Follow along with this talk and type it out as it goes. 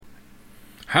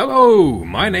Hello,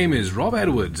 my name is Rob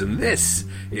Edwards, and this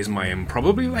is my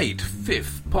improbably late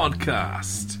 5th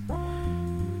podcast.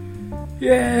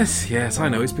 Yes, I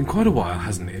know, it's been quite a while,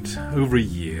 hasn't it? Over a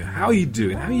year. How are you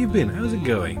doing? How you been? How's it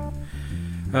going?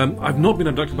 I've not been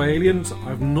abducted by aliens.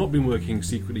 I've not been working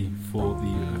secretly for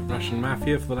the Russian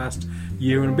mafia for the last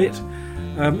year and a bit.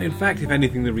 In fact, if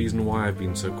anything, the reason why I've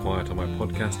been so quiet on my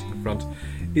podcasting front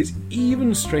is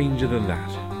even stranger than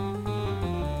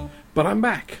that. But I'm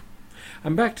back.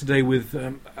 I'm back today with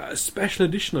a special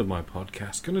edition of my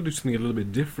podcast. Going to do something a little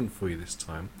bit different for you this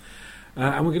time.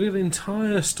 And we're going to do the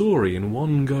entire story in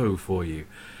one go for you.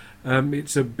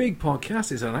 It's a big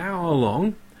podcast. It's an hour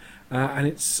long. And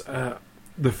it's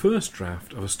the first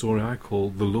draft of a story I call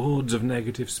The Lords of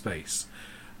Negative Space.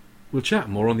 We'll chat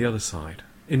more on the other side.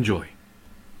 Enjoy.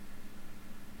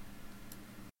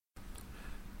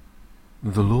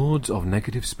 The Lords of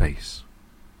Negative Space.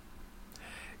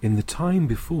 In the time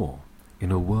before,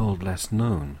 in a world less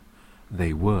known,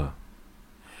 they were.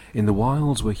 In the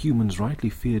wilds where humans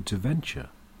rightly feared to venture,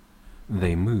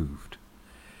 they moved.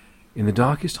 In the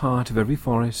darkest heart of every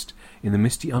forest, in the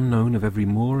misty unknown of every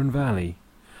moor and valley,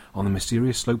 on the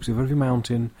mysterious slopes of every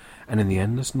mountain, and in the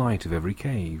endless night of every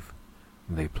cave,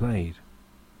 they played.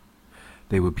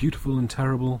 They were beautiful and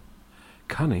terrible,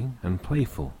 cunning and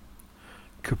playful,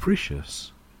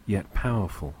 capricious yet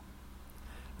powerful.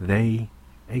 They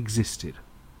existed.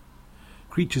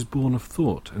 Creatures born of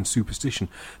thought and superstition,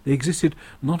 they existed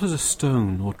not as a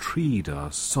stone or tree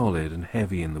does, solid and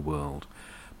heavy in the world,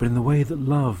 but in the way that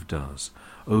love does,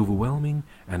 overwhelming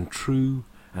and true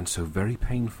and so very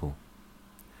painful.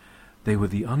 They were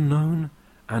the unknown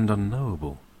and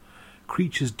unknowable,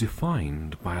 creatures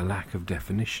defined by a lack of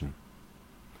definition.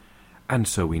 And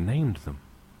so we named them.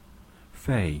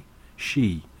 Fae,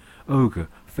 she, ogre,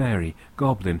 fairy,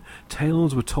 goblin,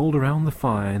 tales were told around the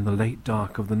fire in the late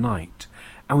dark of the night,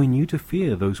 and we knew to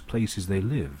fear those places they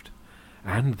lived,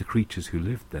 and the creatures who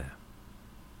lived there.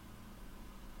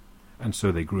 And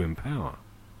so they grew in power,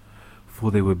 for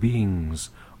they were beings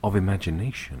of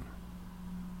imagination.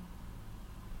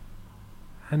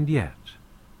 And yet,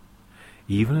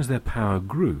 even as their power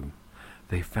grew,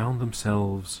 they found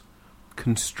themselves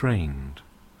constrained.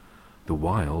 The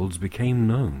wilds became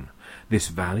known. This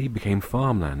valley became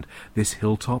farmland, this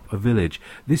hilltop a village,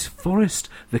 this forest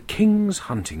the king's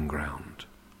hunting ground.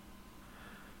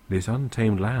 This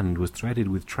untamed land was threaded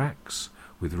with tracks,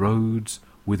 with roads,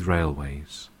 with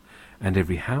railways, and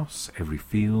every house, every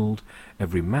field,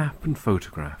 every map and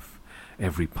photograph,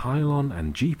 every pylon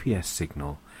and GPS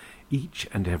signal, each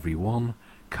and every one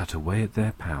cut away at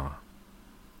their power.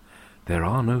 There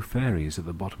are no fairies at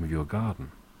the bottom of your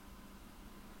garden.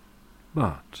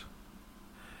 But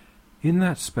in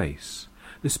that space,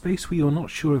 the space where you're not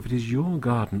sure if it is your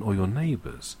garden or your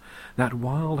neighbour's, that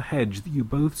wild hedge that you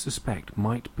both suspect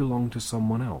might belong to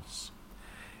someone else,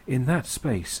 in that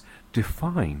space,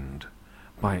 defined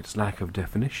by its lack of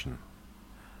definition,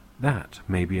 that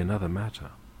may be another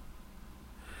matter.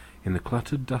 In the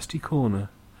cluttered, dusty corner,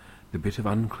 the bit of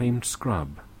unclaimed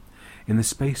scrub, in the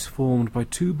space formed by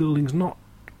two buildings not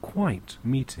quite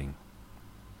meeting,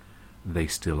 they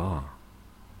still are.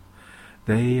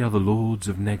 They are the Lords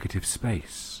of Negative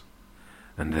Space,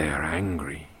 and they are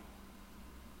angry.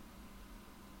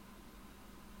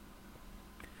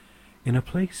 In a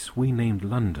place we named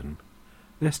London,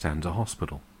 there stands a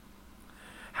hospital.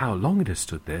 How long it has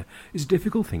stood there is a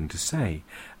difficult thing to say,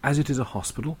 as it is a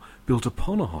hospital built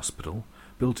upon a hospital,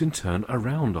 built in turn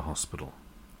around a hospital.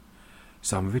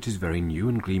 Some of it is very new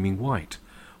and gleaming white,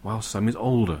 while some is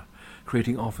older,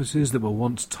 creating offices that were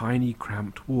once tiny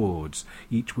cramped wards,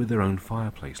 each with their own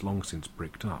fireplace long since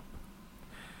bricked up.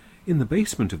 In the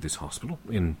basement of this hospital,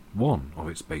 in one of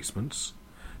its basements,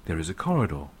 there is a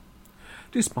corridor.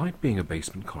 Despite being a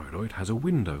basement corridor, it has a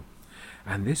window,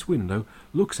 and this window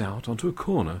looks out onto a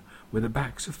corner where the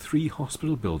backs of 3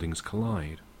 hospital buildings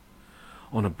collide.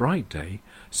 On a bright day,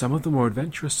 some of the more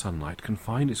adventurous sunlight can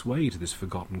find its way to this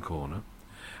forgotten corner,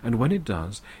 and when it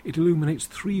does, it illuminates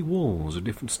 3 walls of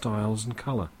different styles and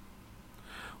colour.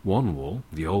 One wall,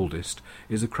 the oldest,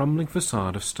 is a crumbling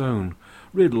facade of stone,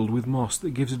 riddled with moss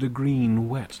that gives it a green,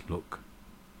 wet look.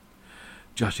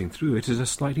 Jutting through it is a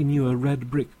slightly newer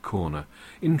red brick corner,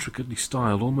 intricately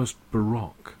styled, almost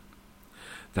baroque.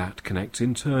 That connects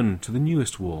in turn to the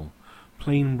newest wall,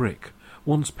 plain brick,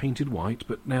 once painted white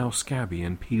but now scabby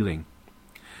and peeling.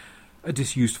 A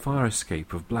disused fire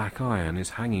escape of black iron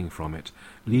is hanging from it,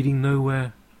 leading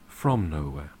nowhere from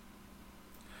nowhere.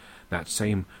 That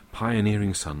same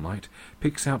pioneering sunlight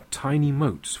picks out tiny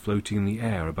motes floating in the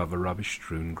air above a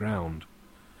rubbish-strewn ground.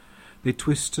 They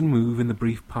twist and move in the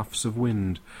brief puffs of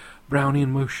wind, Brownian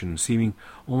motion seeming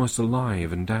almost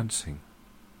alive and dancing.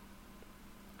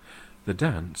 The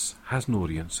dance has an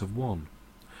audience of one,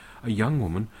 a young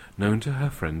woman known to her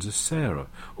friends as Sarah,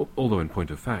 although in point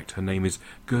of fact her name is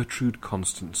Gertrude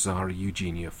Constance Zara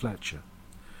Eugenia Fletcher.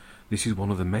 This is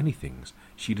one of the many things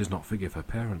she does not forgive her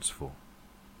parents for.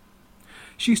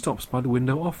 She stops by the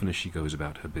window often as she goes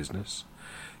about her business.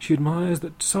 She admires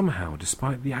that somehow,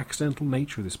 despite the accidental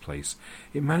nature of this place,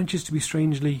 it manages to be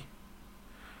strangely,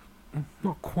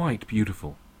 not quite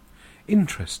beautiful,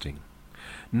 interesting.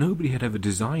 Nobody had ever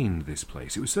designed this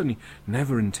place. It was certainly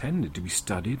never intended to be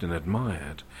studied and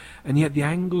admired, and yet the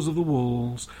angles of the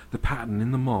walls, the pattern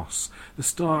in the moss, the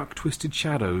stark twisted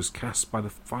shadows cast by the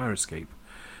fire escape,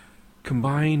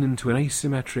 combine into an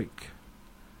asymmetric...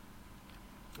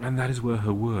 And that is where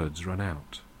her words run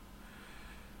out.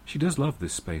 She does love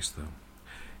this space, though.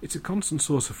 It's a constant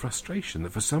source of frustration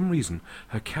that for some reason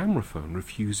her camera phone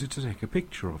refuses to take a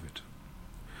picture of it.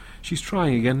 She's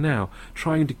trying again now,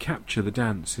 trying to capture the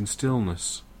dance in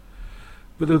stillness.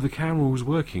 But though the camera was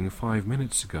working 5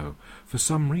 minutes ago, for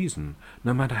some reason,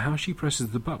 no matter how she presses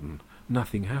the button,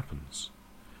 nothing happens.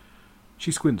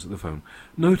 She squints at the phone,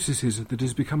 notices that it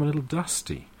has become a little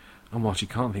dusty, and while she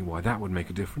can't think why that would make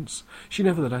a difference, she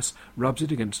nevertheless rubs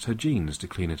it against her jeans to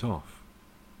clean it off.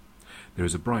 There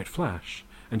is a bright flash,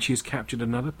 and she has captured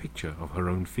another picture of her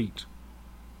own feet.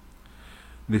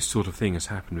 This sort of thing has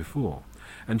happened before,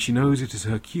 and she knows it is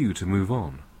her cue to move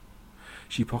on.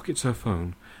 She pockets her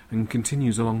phone and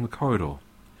continues along the corridor,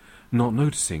 not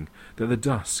noticing that the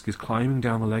dusk is climbing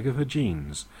down the leg of her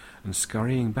jeans and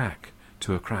scurrying back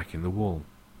to a crack in the wall.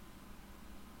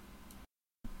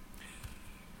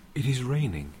 It is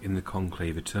raining in the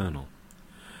conclave eternal.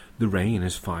 The rain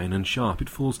is fine and sharp. It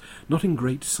falls not in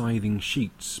great scything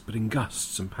sheets, but in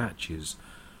gusts and patches.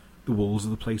 The walls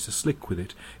of the place are slick with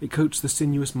it. It coats the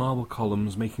sinuous marble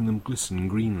columns, making them glisten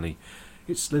greenly.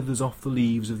 It slithers off the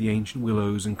leaves of the ancient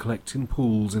willows and collects in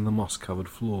pools in the moss-covered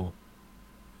floor.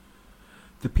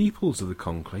 The peoples of the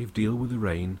conclave deal with the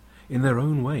rain in their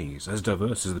own ways, as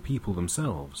diverse as the people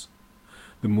themselves.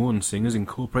 The morn singers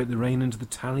incorporate the rain into the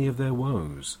tally of their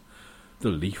woes. The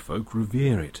leaf folk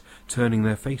revere it, turning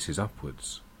their faces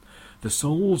upwards. The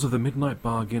souls of the midnight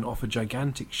bargain offer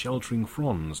gigantic sheltering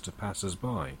fronds to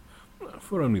passers-by,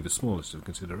 for only the smallest of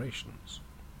considerations.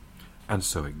 And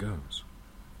so it goes.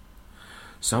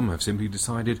 Some have simply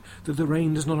decided that the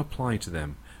rain does not apply to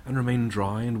them, and remain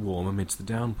dry and warm amidst the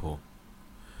downpour.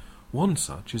 One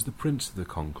such is the prince of the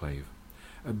conclave,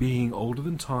 a being older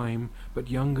than time, but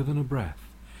younger than a breath.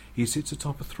 He sits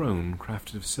atop a throne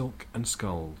crafted of silk and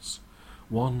skulls,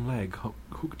 one leg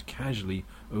hooked casually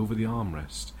over the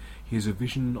armrest. He is a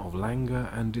vision of languor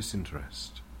and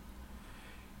disinterest.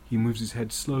 He moves his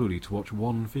head slowly to watch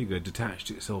one figure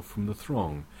detach itself from the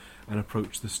throng and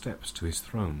approach the steps to his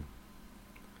throne.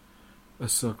 A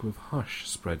circle of hush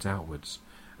spreads outwards,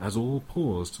 as all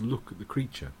pause to look at the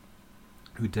creature,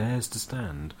 who dares to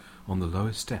stand on the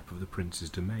lowest step of the prince's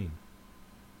domain.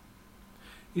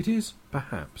 It is,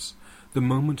 perhaps, the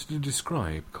moment to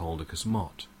describe Caldicus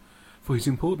Mott, for his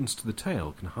importance to the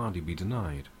tale can hardly be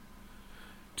denied.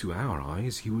 To our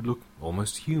eyes he would look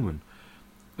almost human,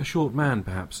 a short man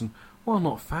perhaps, and while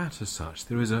not fat as such,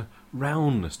 there is a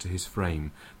roundness to his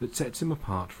frame that sets him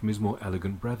apart from his more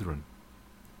elegant brethren.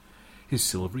 His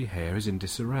silvery hair is in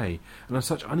disarray, and of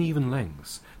such uneven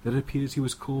lengths that it appears he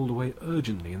was called away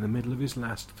urgently in the middle of his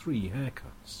last 3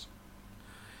 haircuts.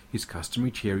 His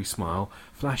customary cheery smile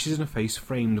flashes in a face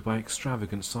framed by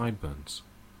extravagant sideburns.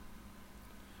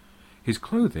 His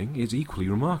clothing is equally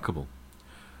remarkable.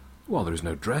 While there is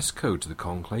no dress code to the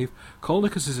conclave,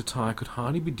 Caldicus's attire could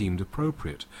hardly be deemed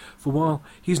appropriate, for while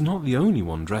he is not the only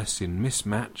one dressed in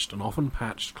mismatched and often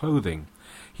patched clothing,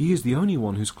 he is the only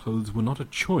one whose clothes were not a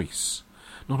choice,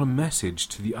 not a message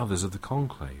to the others of the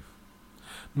conclave.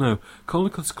 No,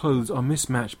 Caldicus's clothes are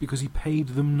mismatched because he paid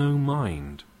them no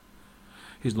mind.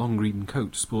 His long green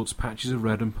coat sports patches of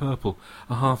red and purple.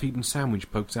 A half-eaten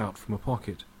sandwich pokes out from a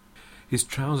pocket. His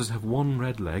trousers have one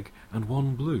red leg and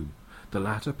one blue, the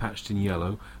latter patched in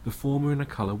yellow, the former in a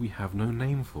colour we have no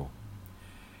name for.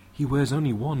 He wears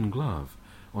only one glove,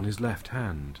 on his left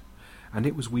hand, and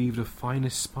it was weaved of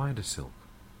finest spider silk.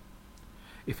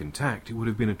 If intact, it would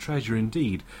have been a treasure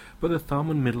indeed, but the thumb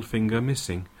and middle finger are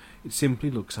missing. It simply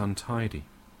looks untidy.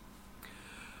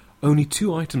 Only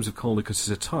 2 items of Caldicus's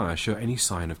attire show any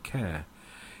sign of care.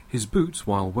 His boots,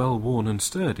 while well worn and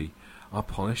sturdy, are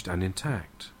polished and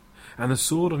intact, and the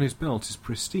sword on his belt is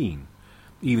pristine,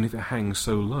 even if it hangs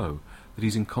so low that he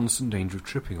is in constant danger of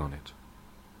tripping on it.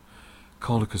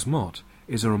 Caldicus Mott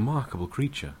is a remarkable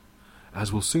creature,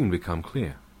 as will soon become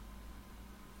clear.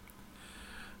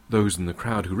 Those in the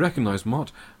crowd who recognise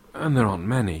Mott, and there aren't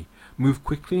many, move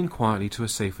quickly and quietly to a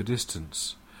safer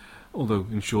distance, although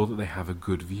ensure that they have a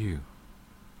good view.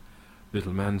 The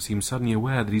little man seems suddenly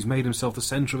aware that he's made himself the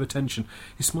centre of attention.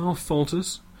 His smile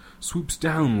falters, swoops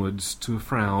downwards to a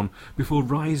frown, before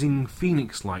rising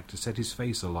phoenix-like to set his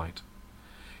face alight.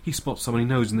 He spots someone he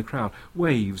knows in the crowd,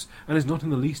 waves, and is not in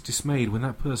the least dismayed when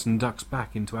that person ducks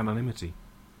back into anonymity.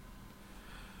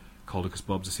 Coldicus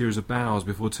bobs a series of bows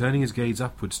before turning his gaze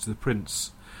upwards to the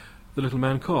prince. The little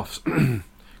man coughs,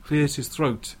 clears his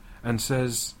throat, and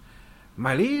says,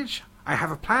 "My liege, I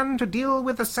have a plan to deal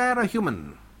with the Sarah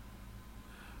human."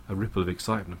 A ripple of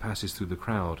excitement passes through the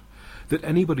crowd. That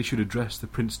anybody should address the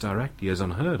prince directly is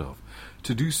unheard of.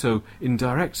 To do so in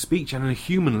direct speech and in a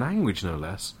human language, no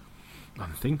less,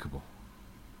 unthinkable.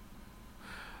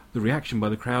 The reaction by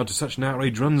the crowd to such an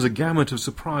outrage runs a gamut of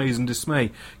surprise and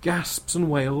dismay. Gasps and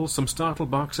wails, some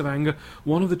startled barks of anger.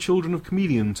 One of the children of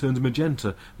comedian turns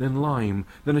magenta, then lime,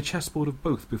 then a chessboard of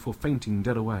both before fainting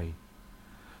dead away.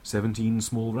 17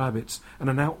 small rabbits and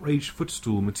an outraged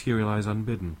footstool materialize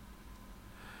unbidden.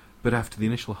 But after the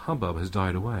initial hubbub has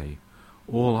died away,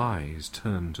 all eyes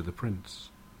turn to the prince.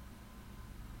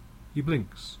 He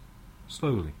blinks,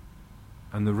 slowly,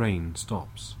 and the rain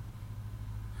stops.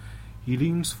 He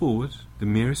leans forward, the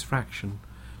merest fraction,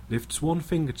 lifts one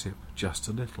fingertip just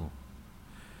a little.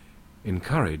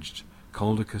 Encouraged,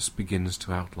 Coldicus begins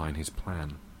to outline his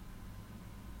plan.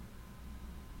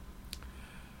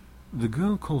 The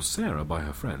girl called Sarah by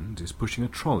her friend is pushing a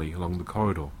trolley along the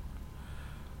corridor.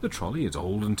 The trolley is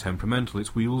old and temperamental.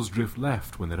 Its wheels drift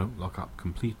left when they don't lock up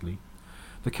completely.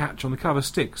 The catch on the cover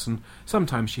sticks, and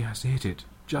sometimes she has to hit it,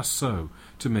 just so,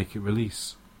 to make it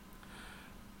release.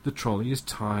 The trolley is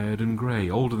tired and grey,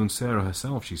 older than Sarah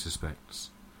herself, she suspects,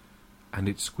 and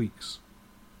it squeaks.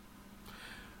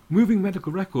 Moving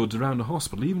medical records around a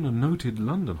hospital, even a noted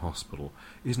London hospital,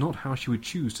 is not how she would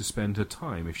choose to spend her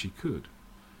time if she could.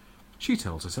 She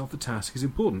tells herself the task is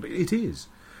important. It is.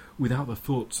 Without the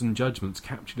thoughts and judgments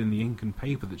captured in the ink and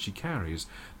paper that she carries,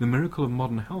 the miracle of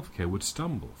modern healthcare would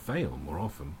stumble, fail more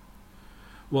often.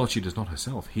 While she does not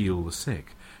herself heal the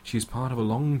sick, she is part of a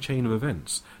long chain of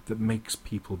events that makes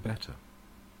people better.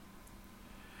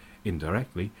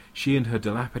 Indirectly, she and her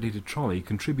dilapidated trolley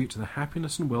contribute to the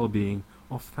happiness and well-being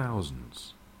of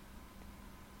thousands.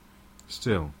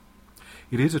 Still,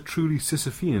 it is a truly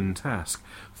Sisyphean task.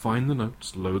 Find the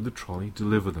notes, load the trolley,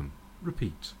 deliver them.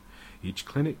 Repeat. Each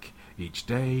clinic, each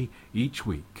day, each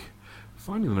week.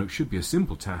 Finding the notes should be a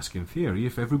simple task in theory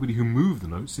if everybody who moved the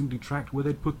notes simply tracked where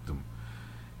they'd put them.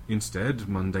 Instead,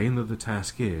 mundane though the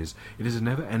task is, it is a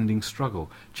never-ending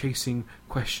struggle, chasing,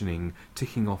 questioning,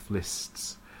 ticking off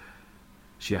lists.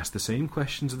 She asked the same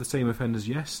questions of the same offenders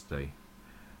yesterday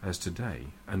as today,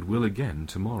 and will again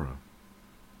tomorrow.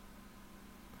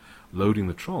 Loading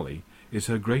the trolley is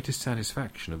her greatest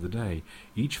satisfaction of the day.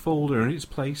 Each folder in its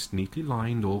place, neatly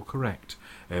lined, all correct,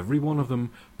 every one of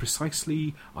them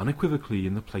precisely, unequivocally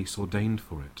in the place ordained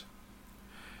for it.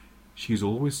 She is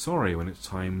always sorry when it's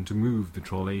time to move the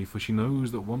trolley, for she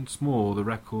knows that once more the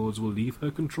records will leave her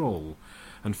control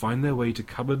and find their way to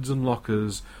cupboards and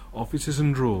lockers, offices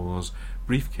and drawers,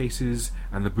 briefcases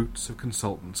and the boots of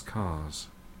consultants' cars.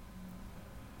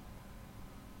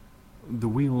 The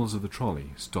wheels of the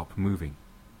trolley stop moving.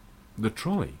 The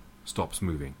trolley stops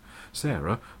moving.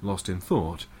 Sarah, lost in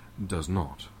thought, does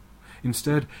not.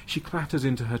 Instead, she clatters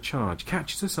into her charge,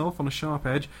 catches herself on a sharp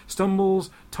edge,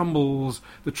 stumbles, tumbles.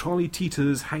 The trolley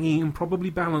teeters, hanging improbably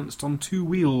balanced on two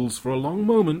wheels for a long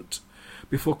moment,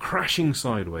 before crashing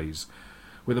sideways.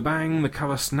 With a bang, the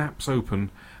cover snaps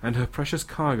open, and her precious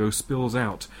cargo spills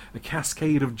out, a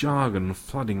cascade of jargon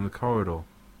flooding the corridor.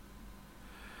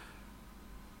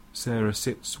 Sarah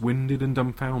sits winded and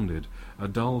dumbfounded, a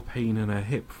dull pain in her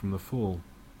hip from the fall.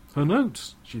 Her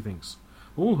notes, she thinks.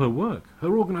 All her work,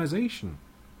 her organisation.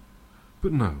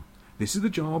 But no, this is the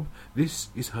job, this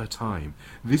is her time.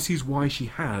 This is why she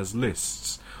has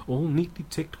lists, all neatly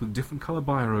ticked with different colour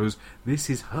biros. This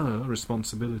is her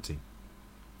responsibility.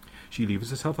 She levers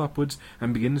herself upwards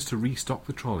and begins to restock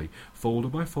the trolley, folder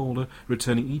by folder,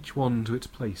 returning each one to its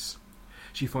place.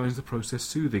 She finds the process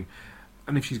soothing,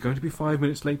 and if she's going to be 5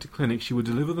 minutes late to clinic, she will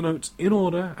deliver the notes in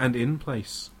order and in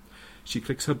place. She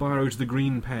clicks her biro to the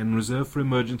green pen reserved for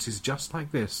emergencies just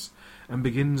like this, and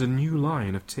begins a new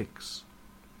line of ticks.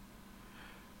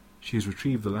 She has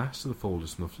retrieved the last of the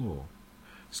folders from the floor,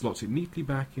 slots it neatly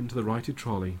back into the righted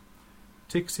trolley,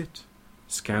 ticks it,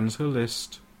 scans her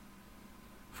list,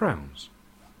 frowns.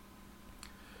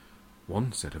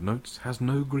 One set of notes has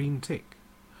no green tick.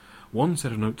 One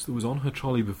set of notes that was on her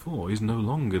trolley before is no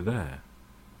longer there.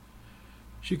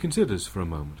 She considers for a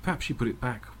moment. Perhaps she put it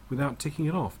back without ticking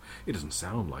it off. It doesn't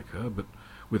sound like her, but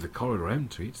with the corridor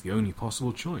empty, it's the only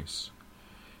possible choice.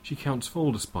 She counts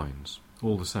folder spines,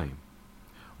 all the same.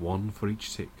 1 for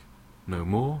each tick. No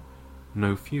more,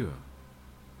 no fewer.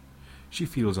 She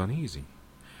feels uneasy.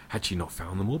 Had she not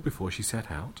found them all before she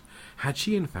set out? Had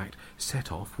she, in fact,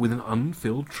 set off with an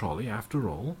unfilled trolley after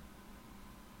all?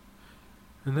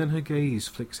 And then her gaze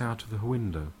flicks out of the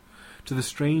window, to the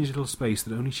strange little space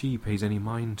that only she pays any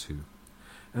mind to.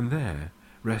 And there,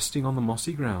 resting on the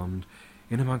mossy ground,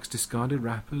 in amongst discarded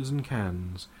wrappers and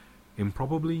cans,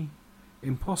 improbably,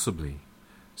 impossibly,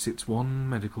 sits one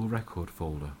medical record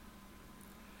folder.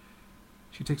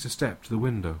 She takes a step to the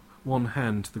window, one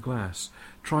hand to the glass,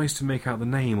 tries to make out the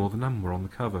name or the number on the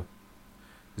cover.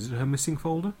 Is it her missing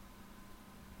folder?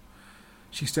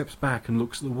 She steps back and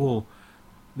looks at the wall.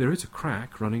 There is a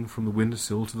crack running from the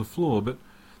windowsill to the floor, but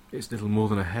it's little more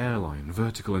than a hairline,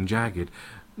 vertical and jagged.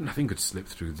 Nothing could slip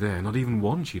through there, not even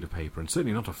one sheet of paper, and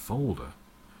certainly not a folder.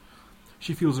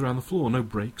 She feels around the floor, no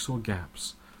breaks or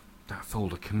gaps. That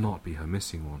folder cannot be her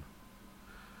missing one.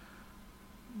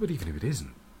 But even if it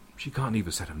isn't, she can't leave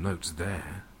a set of notes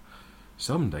there.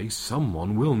 Some day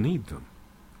someone will need them.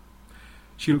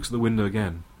 She looks at the window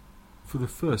again. For the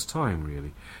first time,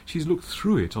 really. She's looked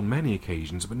through it on many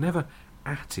occasions, but never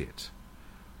at it.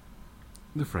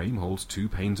 The frame holds 2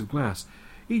 panes of glass,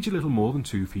 each a little more than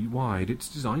 2 feet wide. It's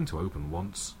designed to open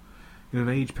once, in an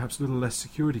age perhaps a little less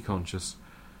security-conscious.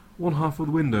 One half of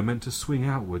the window meant to swing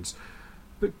outwards,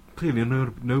 but clearly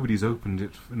nobody's opened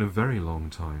it in a very long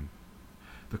time.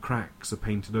 The cracks are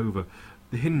painted over,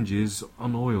 the hinges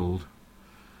unoiled.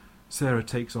 Sarah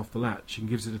takes off the latch and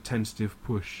gives it a tentative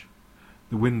push.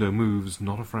 The window moves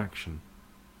not a fraction.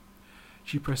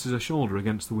 She presses her shoulder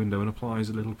against the window and applies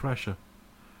a little pressure.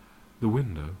 The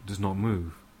window does not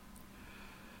move.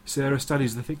 Sarah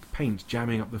studies the thick paint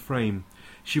jamming up the frame.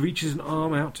 She reaches an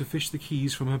arm out to fish the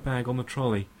keys from her bag on the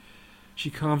trolley. She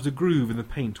carves a groove in the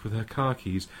paint with her car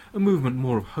keys, a movement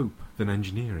more of hope than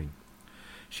engineering.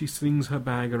 She slings her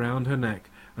bag around her neck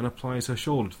and applies her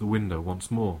shoulder to the window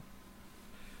once more.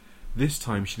 This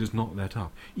time she does not let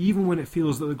up, even when it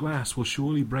feels that the glass will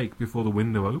surely break before the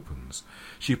window opens.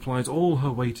 She applies all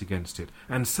her weight against it,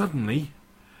 and suddenly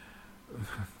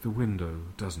the window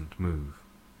doesn't move.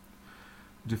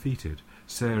 Defeated,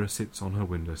 Sarah sits on her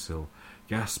windowsill,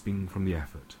 gasping from the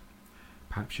effort.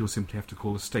 Perhaps she'll simply have to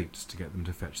call the States to get them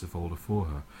to fetch the folder for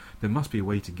her. There must be a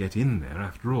way to get in there,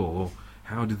 after all, or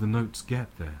how did the notes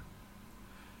get there?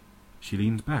 She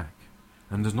leans back,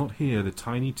 and does not hear the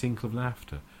tiny tinkle of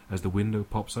laughter as the window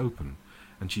pops open,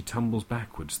 and she tumbles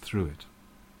backwards through it.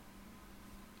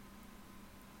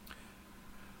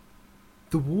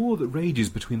 The war that rages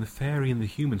between the fairy and the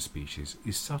human species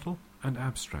is subtle and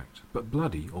abstract, but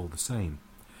bloody all the same.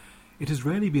 It has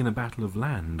rarely been a battle of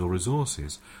land or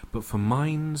resources, but for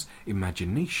minds,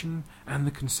 imagination, and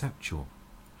the conceptual.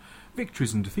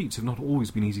 Victories and defeats have not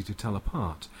always been easy to tell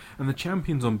apart, and the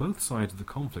champions on both sides of the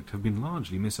conflict have been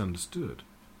largely misunderstood.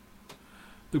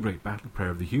 The great battle prayer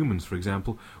of the humans, for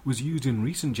example, was used in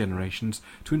recent generations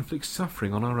to inflict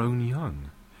suffering on our own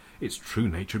young. Its true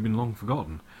nature had been long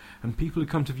forgotten, and people had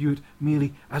come to view it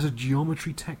merely as a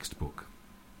geometry textbook.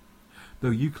 Though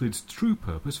Euclid's true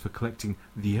purpose for collecting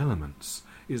the elements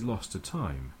is lost to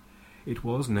time, it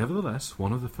was nevertheless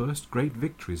one of the first great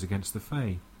victories against the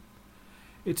Fae.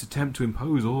 Its attempt to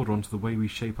impose order onto the way we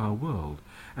shape our world,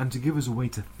 and to give us a way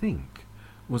to think,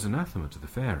 was anathema to the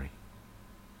fairy.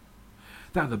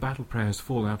 That the battle prayers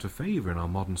fall out of favour in our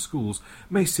modern schools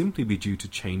may simply be due to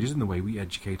changes in the way we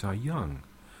educate our young,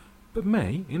 but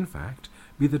may, in fact,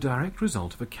 be the direct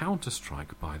result of a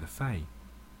counter-strike by the Fae.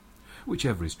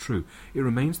 Whichever is true, it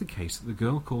remains the case that the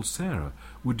girl called Sarah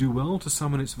would do well to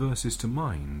summon its verses to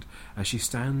mind as she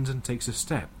stands and takes a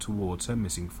step towards her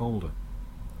missing folder.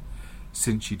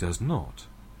 Since she does not,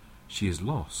 she is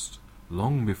lost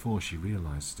long before she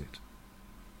realizes it.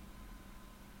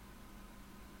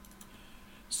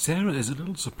 Sarah is a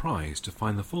little surprised to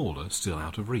find the folder still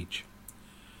out of reach.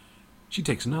 She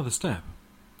takes another step,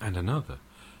 and another.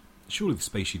 Surely the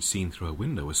space she'd seen through her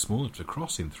window was small enough to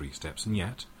cross in 3 steps, and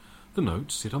yet the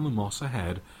notes sit on the moss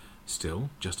ahead, still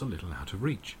just a little out of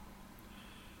reach.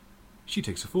 She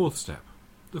takes a 4th step.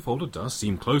 The folder does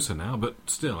seem closer now, but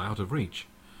still out of reach.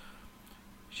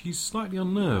 She's slightly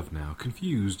unnerved now,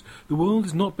 confused. The world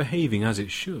is not behaving as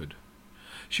it should.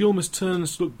 She almost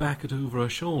turns to look back over her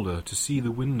shoulder to see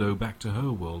the window back to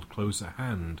her world close at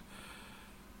hand.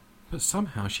 But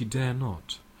somehow she dare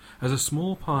not, as a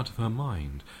small part of her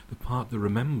mind, the part that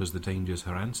remembers the dangers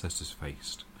her ancestors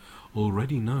faced,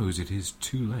 already knows it is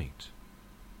too late.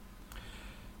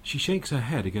 She shakes her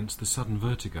head against the sudden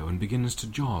vertigo and begins to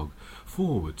jog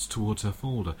forwards towards her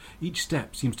folder. Each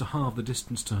step seems to halve the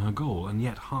distance to her goal, and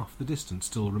yet half the distance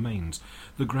still remains.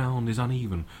 The ground is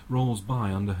uneven, rolls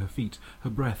by under her feet. Her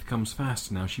breath comes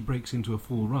faster now. She breaks into a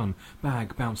full run,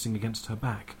 bag bouncing against her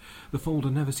back. The folder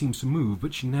never seems to move,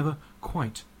 but she never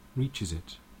quite reaches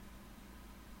it.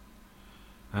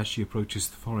 As she approaches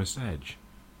the forest edge,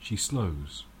 she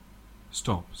slows,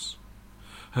 stops.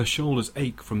 Her shoulders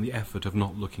ache from the effort of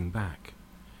not looking back.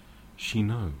 She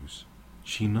knows.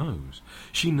 She knows.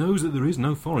 She knows that there is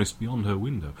no forest beyond her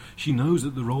window. She knows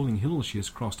that the rolling hills she has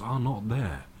crossed are not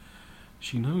there.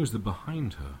 She knows that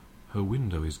behind her, her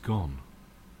window is gone.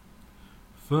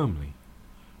 Firmly,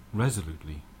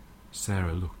 resolutely,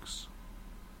 Sarah looks.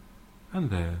 And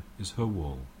there is her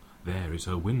wall. There is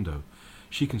her window.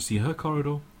 She can see her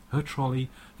corridor, her trolley,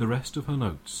 the rest of her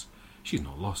notes. She's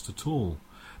not lost at all.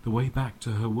 The way back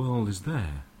to her world is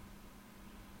there,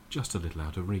 just a little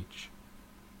out of reach.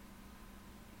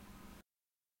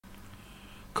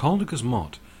 Coldicus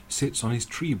Mott sits on his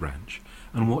tree branch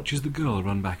and watches the girl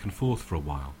run back and forth for a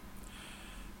while.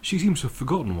 She seems to have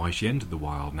forgotten why she entered the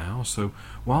wild now, so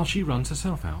while she runs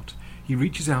herself out, he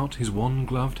reaches out his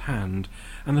one-gloved hand,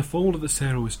 and the folder that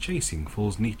Sarah was chasing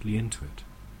falls neatly into it.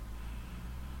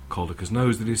 Coldicus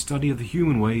knows that his study of the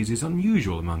human ways is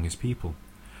unusual among his people.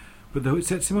 But though it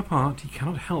sets him apart, he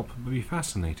cannot help but be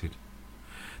fascinated.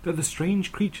 That the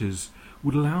strange creatures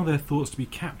would allow their thoughts to be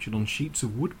captured on sheets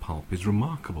of wood pulp is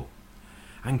remarkable,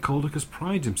 and Coldicus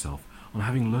prides himself on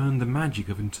having learned the magic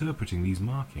of interpreting these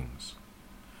markings.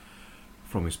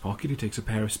 From his pocket he takes a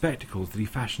pair of spectacles that he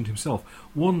fashioned himself.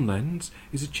 One lens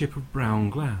is a chip of brown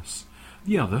glass,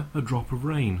 the other a drop of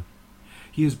rain.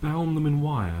 He has bound them in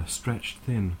wire, stretched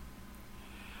thin.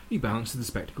 He balances the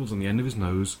spectacles on the end of his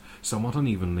nose somewhat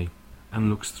unevenly, and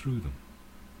looks through them,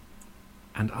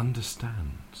 and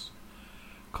understands.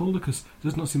 Coldicus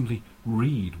does not simply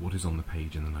read what is on the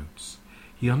page in the notes.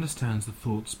 He understands the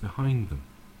thoughts behind them.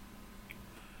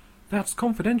 "That's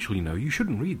confidential, you know. You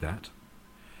shouldn't read that."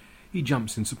 He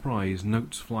jumps in surprise,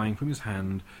 notes flying from his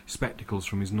hand, spectacles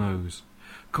from his nose.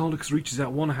 Coldicus reaches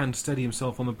out one hand to steady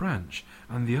himself on the branch,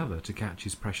 and the other to catch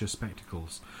his precious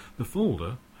spectacles. The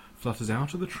folder flutters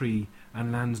out of the tree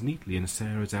and lands neatly in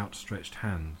Sarah's outstretched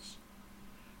hands.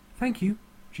 "Thank you,"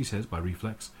 she says by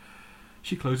reflex.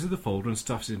 She closes the folder and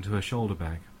stuffs it into her shoulder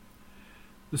bag.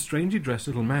 The strangely dressed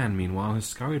little man, meanwhile, has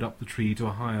scurried up the tree to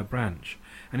a higher branch,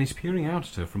 and is peering out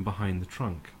at her from behind the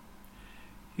trunk.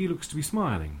 He looks to be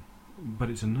smiling, but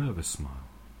it's a nervous smile.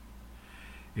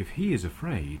 If he is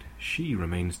afraid, she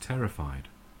remains terrified.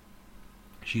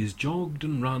 She has jogged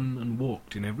and run and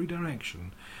walked in every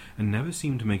direction, and never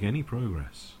seemed to make any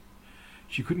progress.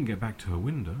 She couldn't get back to her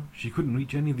window. She couldn't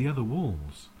reach any of the other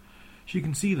walls. She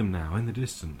can see them now in the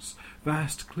distance,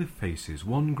 vast cliff faces,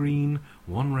 one green,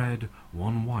 one red,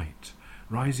 one white,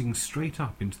 rising straight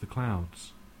up into the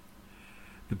clouds.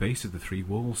 The base of the three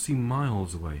walls seem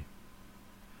miles away.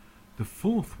 The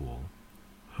fourth wall,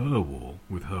 her wall,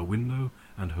 with her window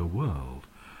and her world,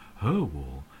 her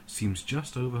wall seems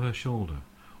just over her shoulder,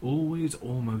 always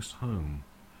almost home,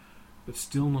 but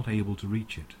still not able to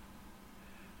reach it.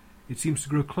 It seems to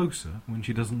grow closer when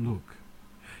she doesn't look.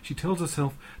 She tells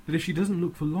herself that if she doesn't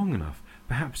look for long enough,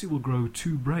 perhaps it will grow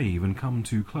too brave and come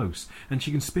too close, and she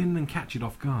can spin and catch it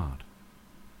off guard.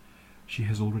 She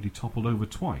has already toppled over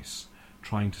twice,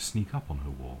 trying to sneak up on her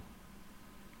wall.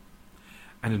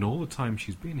 And in all the time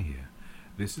she's been here,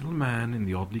 this little man in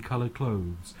the oddly coloured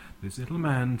clothes, this little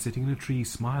man sitting in a tree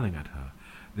smiling at her,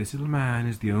 this little man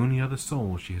is the only other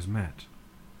soul she has met.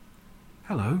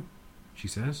 "Hello," she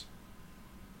says.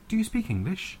 "Do you speak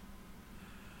English?"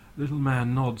 The little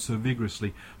man nods so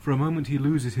vigorously. For a moment he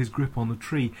loses his grip on the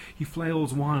tree. He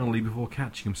flails wildly before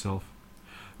catching himself.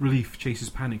 Relief chases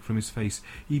panic from his face.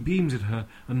 He beams at her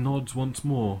and nods once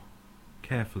more,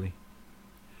 carefully.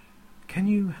 "Can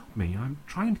you help me? I'm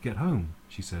trying to get home,"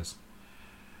 she says.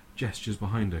 Gestures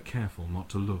behind her, careful not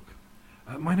to look.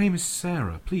 My name is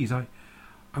Sarah. Please,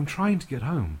 I'm trying to get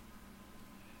home."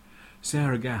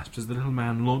 Sarah gasps as the little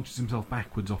man launches himself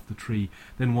backwards off the tree,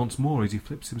 then once more as he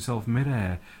flips himself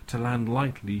mid-air to land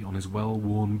lightly on his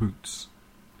well-worn boots.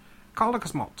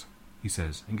 "Coldicus Mott," he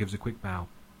says, and gives a quick bow.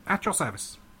 "At your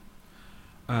service."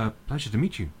 Pleasure to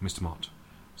meet you, Mr. Mott,"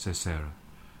 says Sarah,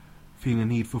 feeling a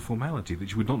need for formality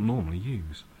that she would not normally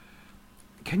use.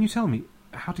 "Can you tell me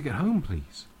how to get home,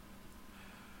 please?"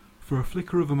 For a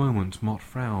flicker of a moment Mott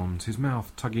frowns, his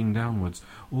mouth tugging downwards,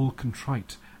 all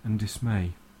contrite and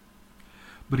dismay.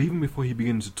 But even before he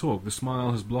begins to talk, the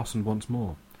smile has blossomed once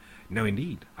more. "No,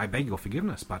 indeed. I beg your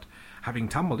forgiveness, but having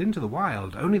tumbled into the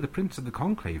wild, only the Prince of the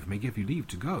Conclave may give you leave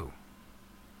to go."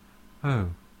 Oh.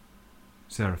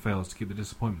 Sarah fails to keep the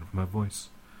disappointment from her voice.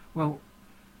 Well,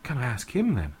 can I ask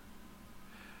him, then?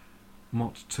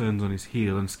 Mott turns on his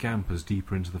heel and scampers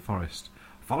deeper into the forest.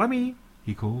 "Follow me,"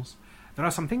 he calls. "There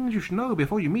are some things you should know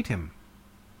before you meet him."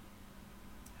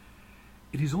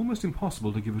 It is almost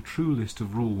impossible to give a true list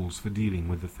of rules for dealing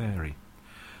with the fairy.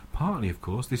 Partly, of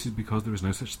course, this is because there is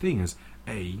no such thing as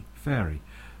a fairy.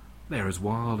 They are as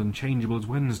wild and changeable as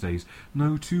Wednesdays.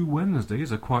 No two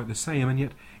Wednesdays are quite the same, and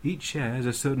yet each shares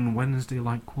a certain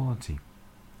Wednesday-like quality.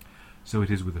 So it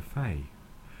is with the fae.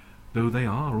 Though they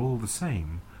are all the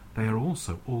same, they are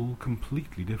also all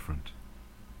completely different.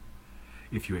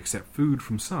 If you accept food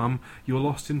from some, you are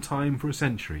lost in time for a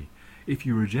century. If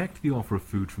you reject the offer of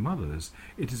food from others,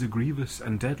 it is a grievous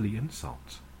and deadly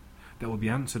insult that will be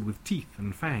answered with teeth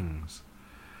and fangs.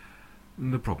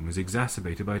 The problem is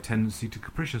exacerbated by a tendency to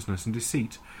capriciousness and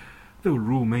deceit. Though a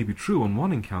rule may be true on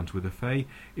one encounter with a fae,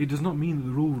 it does not mean that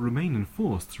the rule will remain in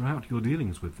force throughout your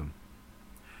dealings with them.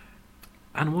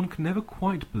 And one can never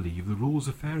quite believe the rules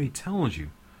a fairy tells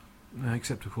you,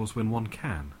 except, of course, when one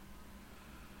can.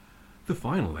 The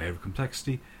final layer of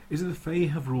complexity is that the fae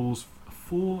have rules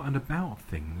for and about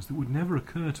things that would never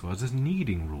occur to us as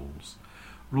needing rules.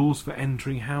 Rules for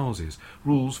entering houses,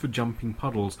 rules for jumping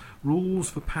puddles, rules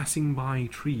for passing by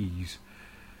trees.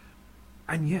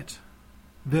 And yet,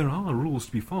 there are rules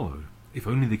to be followed, if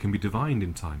only they can be divined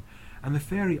in time, and the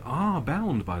fairy are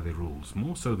bound by their rules,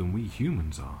 more so than we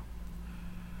humans are.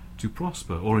 To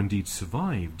prosper, or indeed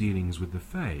survive dealings with the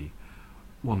fae,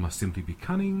 one must simply be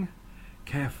cunning,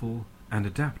 careful, and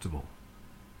adaptable.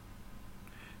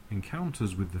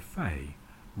 Encounters with the fae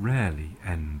rarely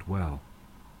end well.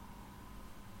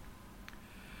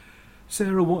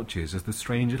 Sarah watches as the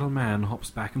strange little man hops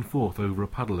back and forth over a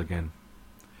puddle again.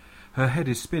 Her head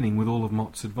is spinning with all of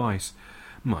Mott's advice.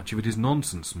 Much of it is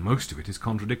nonsense, most of it is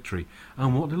contradictory,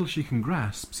 and what little she can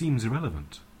grasp seems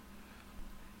irrelevant.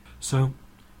 So,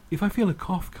 if I feel a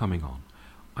cough coming on,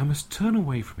 I must turn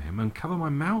away from him and cover my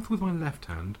mouth with my left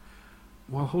hand,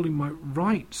 while holding my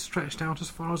right stretched out as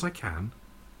far as I can,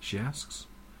 she asks.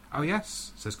 "Oh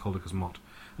yes," says Coldicus Mott,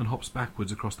 and hops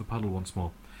backwards across the puddle once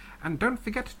more. "And don't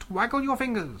forget to waggle your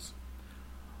fingers."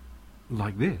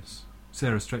 Like this.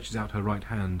 Sarah stretches out her right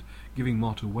hand, giving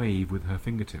Mott a wave with her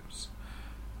fingertips.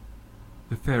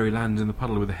 The fairy lands in the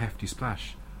puddle with a hefty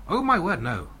splash. "Oh my word,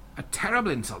 no. A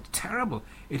terrible insult, terrible.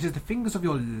 It is the fingers of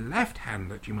your left hand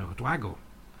that you must waggle.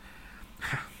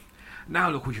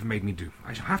 Now look what you've made me do.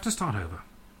 I shall have to start over."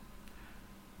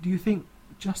 "Do you think,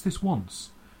 just this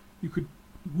once, you could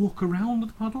walk around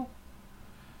the puddle?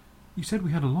 You said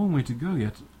we had a long way to go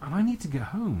yet, and I need to get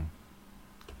home."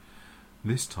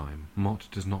 This time Mott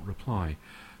does not reply,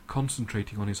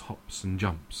 concentrating on his hops and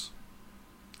jumps.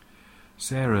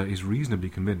 Sarah is reasonably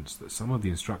convinced that some of the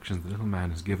instructions the little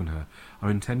man has given her are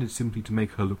intended simply to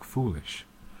make her look foolish,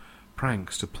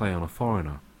 pranks to play on a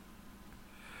foreigner.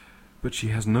 But she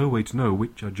has no way to know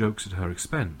which are jokes at her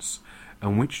expense,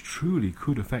 and which truly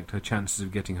could affect her chances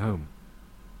of getting home.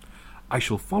 "I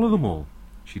shall follow them all,"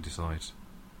 she decides.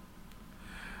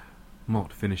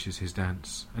 Mott finishes his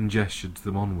dance and gestures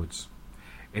them onwards.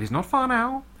 "It is not far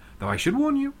now, though I should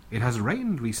warn you, it has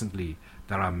rained recently.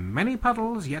 There are many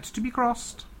puddles yet to be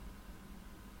crossed."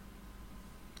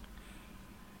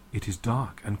 It is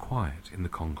dark and quiet in the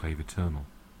conclave eternal.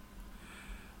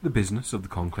 The business of the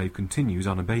conclave continues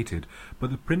unabated,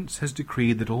 but the prince has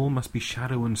decreed that all must be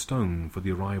shadow and stone for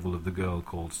the arrival of the girl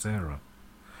called Sarah.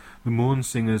 The morn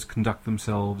singers conduct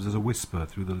themselves as a whisper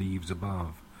through the leaves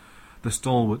above. The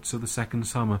stalwarts of the second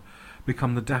summer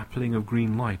become the dappling of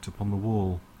green light upon the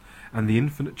wall, and the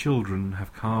infinite children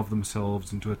have carved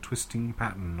themselves into a twisting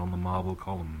pattern on the marble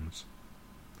columns.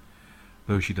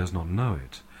 Though she does not know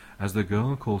it, as the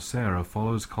girl called Sarah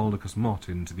follows Coldicus Mott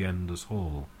into the endless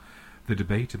hall, the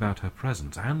debate about her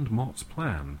presence and Mott's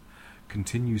plan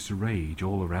continues to rage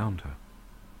all around her.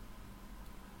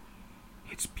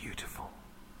 "It's beautiful,"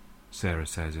 Sarah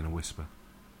says in a whisper.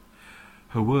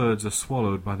 Her words are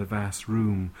swallowed by the vast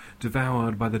room,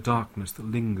 devoured by the darkness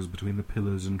that lingers between the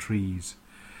pillars and trees.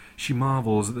 She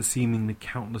marvels at the seemingly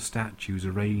countless statues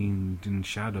arrayed in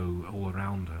shadow all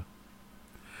around her.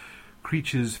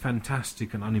 Creatures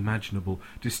fantastic and unimaginable,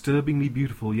 disturbingly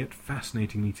beautiful yet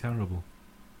fascinatingly terrible.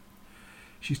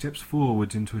 She steps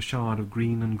forwards into a shard of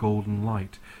green and golden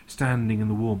light, standing in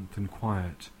the warmth and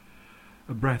quiet.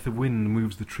 A breath of wind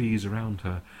moves the trees around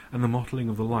her, and the mottling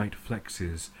of the light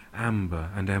flexes, amber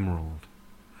and emerald.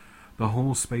 The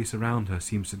whole space around her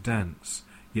seems to dance,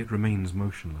 yet remains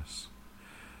motionless.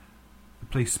 The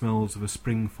place smells of a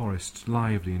spring forest,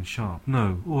 lively and sharp.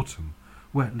 No, autumn,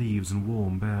 wet leaves and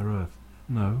warm, bare earth.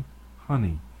 No,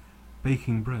 honey,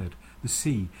 baking bread, the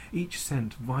sea, each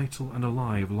scent vital and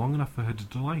alive long enough for her to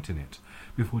delight in it,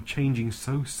 before changing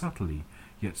so subtly,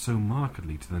 yet so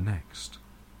markedly to the next.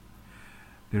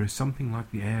 There is something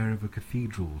like the air of a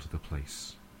cathedral to the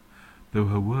place. Though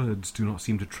her words do not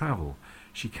seem to travel,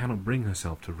 she cannot bring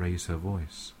herself to raise her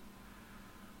voice.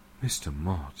 "Mr.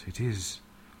 Mott, it is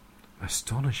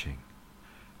astonishing.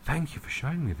 Thank you for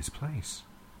showing me this place."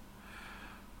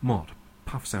 Mott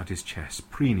puffs out his chest,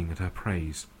 preening at her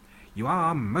praise. "You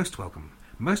are most welcome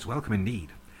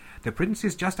indeed. The prince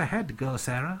is just ahead, girl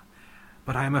Sarah,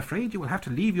 but I am afraid you will have to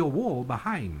leave your wall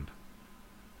behind."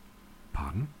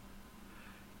 "Pardon?"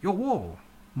 "Your wall,"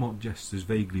 Mott gestures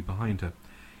vaguely behind her.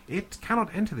 "It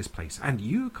cannot enter this place, and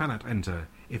you cannot enter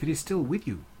if it is still with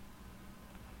you."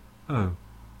 "Oh."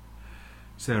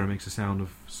 Sarah makes a sound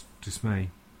of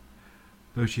dismay.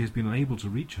 Though she has been unable to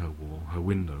reach her wall, her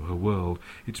window, her world,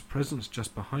 its presence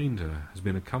just behind her has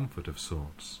been a comfort of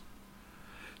sorts.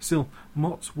 Still,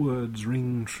 Mott's words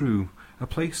ring true. A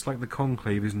place like the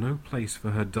Conclave is no place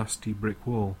for her dusty brick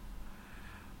wall.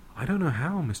 "I don't know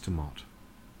how, Mr. Mott."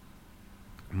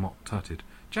 Mott tutted.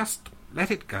 "Just let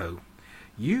it go.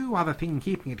 You are the thing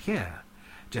keeping it here.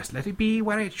 Just let it be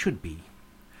where it should be,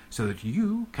 so that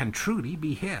you can truly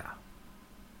be here."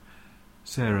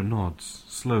 Sarah nods,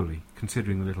 slowly,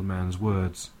 considering the little man's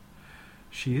words.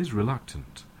 She is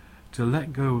reluctant. To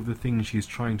let go of the thing she is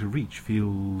trying to reach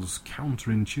feels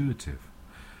counterintuitive.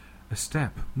 A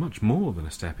step, much more than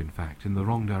a step in fact, in the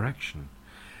wrong direction.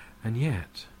 And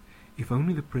yet, if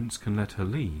only the prince can let her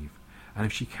leave, and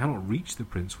if she cannot reach the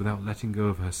prince without letting go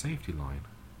of her safety line.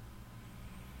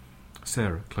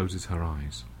 Sarah closes her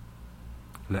eyes.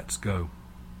 Let's go.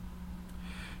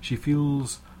 She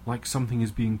feels like something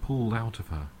is being pulled out of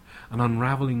her, an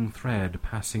unravelling thread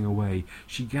passing away.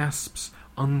 She gasps,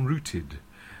 unrooted,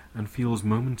 and feels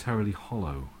momentarily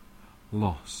hollow,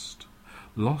 lost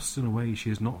in a way she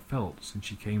has not felt since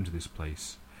she came to this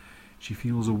place. She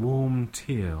feels a warm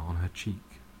tear on her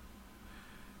cheek.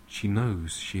 She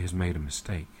knows she has made a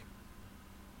mistake.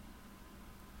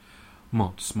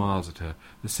 Mott smiles at her,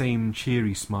 the same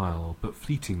cheery smile, but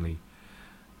fleetingly.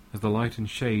 As the light and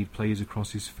shade plays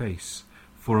across his face,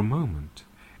 for a moment,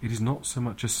 it is not so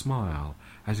much a smile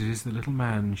as it is the little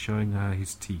man showing her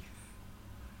his teeth.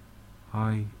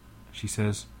 "Hi," she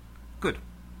says. "Good,"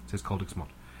 says Coldix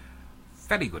Mott.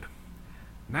 "Very good.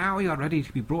 Now you are ready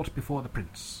to be brought before the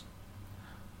prince."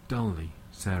 Dully,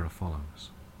 Sarah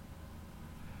follows.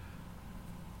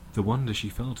 The wonder she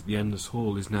felt at the endless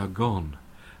hall is now gone.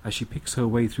 As she picks her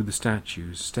way through the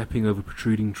statues, stepping over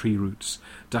protruding tree roots,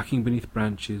 ducking beneath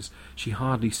branches, she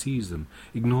hardly sees them,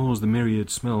 ignores the myriad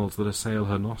smells that assail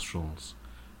her nostrils.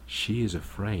 She is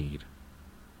afraid.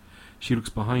 She looks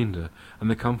behind her, and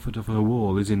the comfort of her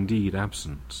wall is indeed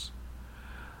absent.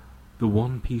 The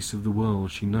one piece of the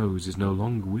world she knows is no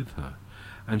longer with her,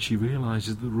 and she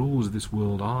realizes that the rules of this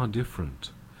world are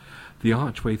different. The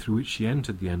archway through which she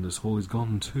entered the endless hall is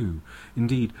gone too.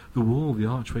 Indeed, the wall the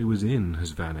archway was in has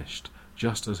vanished,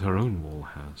 just as her own wall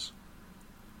has.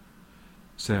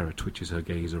 Sarah twitches her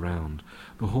gaze around.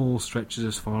 The hall stretches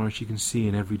as far as she can see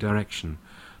in every direction.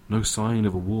 No sign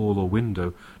of a wall or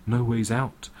window, no ways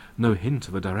out, no hint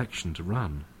of a direction to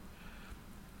run.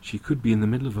 She could be in the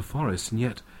middle of a forest, and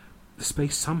yet the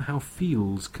space somehow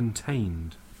feels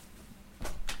contained.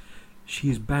 She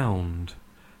is bound,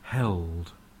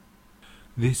 held.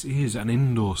 This is an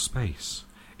indoor space,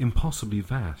 impossibly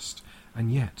vast,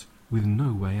 and yet with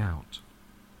no way out.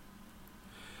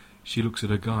 She looks at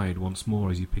her guide once more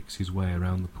as he picks his way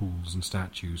around the pools and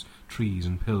statues, trees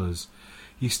and pillars.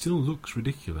 He still looks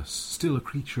ridiculous, still a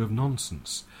creature of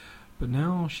nonsense, but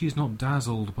now she is not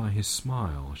dazzled by his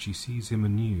smile. She sees him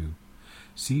anew,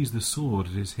 sees the sword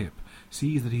at his hip,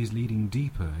 sees that he is leading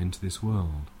deeper into this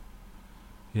world.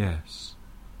 Yes,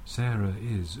 Sarah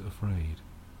is afraid.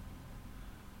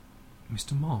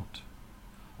 "Mr. Mott."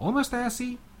 "Almost there,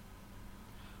 see?"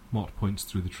 Mott points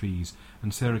through the trees,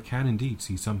 and Sarah can indeed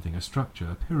see something, a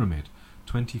structure, a pyramid,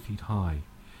 20 feet high.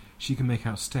 She can make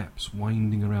out steps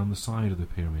winding around the side of the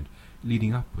pyramid,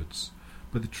 leading upwards,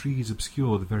 but the trees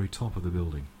obscure the very top of the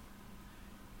building.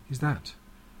 "Is that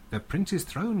the prince's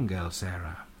throne, girl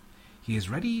Sarah? He is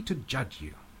ready to judge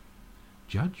you."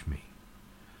 "Judge me?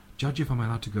 Judge if I'm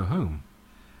allowed to go home?"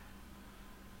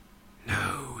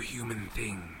 "No human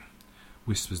thing,"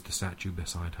 whispers the statue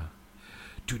beside her.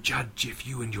 "To judge if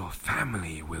you and your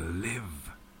family will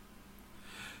live."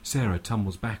 Sarah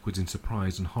tumbles backwards in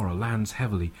surprise and horror, lands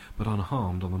heavily but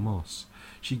unharmed on the moss.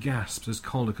 She gasps as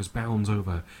Coldicus bounds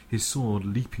over her, his sword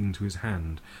leaping to his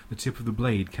hand, the tip of the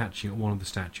blade catching at one of the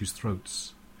statue's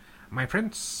throats. "My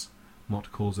prince,"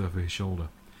 Mott calls over his shoulder.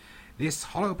 This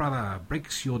hollow brother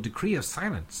breaks your decree of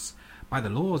silence. By the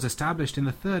laws established in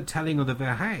the third telling of the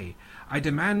Verhae, I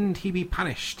demand he be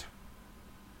punished."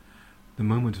 The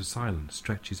moment of silence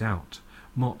stretches out,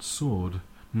 Mott's sword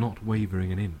not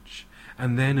wavering an inch,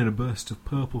 and then in a burst of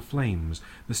purple flames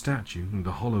the statue,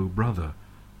 the hollow brother,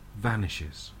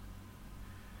 vanishes.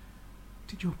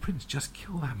 "Did your prince just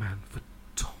kill that man for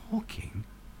talking?"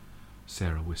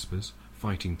 Sarah whispers,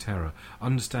 fighting terror,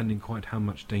 understanding quite how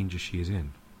much danger she is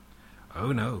in.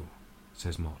 "Oh no,"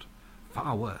 says Mott.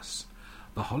 "Far worse.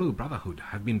 The Hollow Brotherhood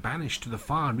have been banished to the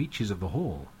far reaches of the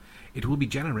Hall. It will be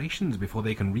generations before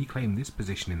they can reclaim this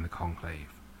position in the Conclave.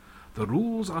 The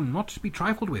rules are not to be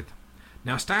trifled with.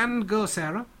 Now stand, girl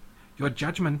Sarah. Your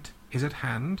judgment is at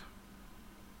hand."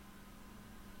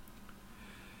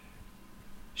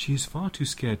 She is far too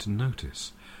scared to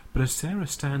notice, but as Sarah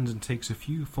stands and takes a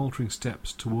few faltering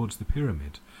steps towards the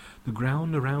pyramid, the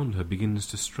ground around her begins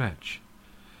to stretch.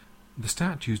 The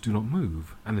statues do not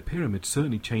move, and the pyramid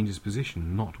certainly changes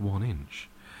position not 1 inch,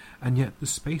 and yet the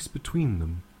space between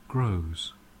them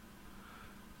grows.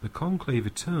 The Conclave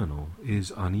Eternal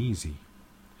is uneasy.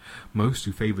 Most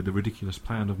who favoured the ridiculous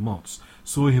plan of Mott's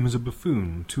saw him as a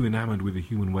buffoon too enamoured with the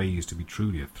human ways to be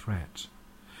truly a threat.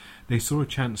 They saw a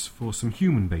chance for some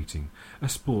human baiting, a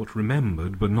sport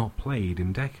remembered but not played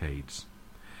in decades.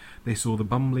 They saw the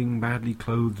bumbling, badly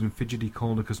clothed and fidgety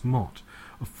Caldicus Mott,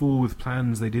 a fool with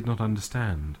plans they did not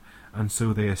understand, and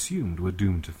so they assumed were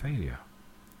doomed to failure.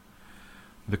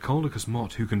 The Caldicus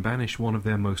Mott who can banish one of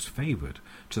their most favoured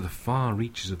to the far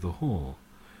reaches of the Hall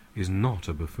is not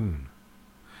a buffoon.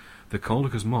 The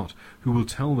Caldicus Mott who will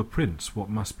tell the prince what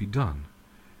must be done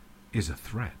is a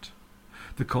threat.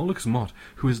 The Caldicus Mott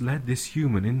who has led this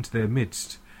human into their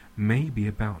midst may be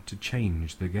about to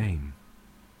change the game.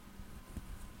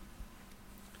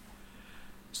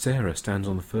 Sarah stands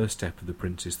on the first step of the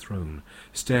prince's throne,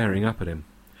 staring up at him.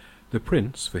 The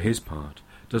prince, for his part,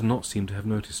 does not seem to have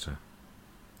noticed her.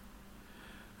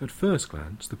 At first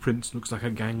glance, the prince looks like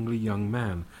a gangly young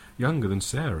man, younger than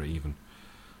Sarah even.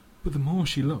 But the more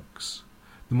she looks,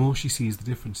 the more she sees the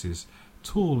differences.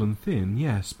 Tall and thin,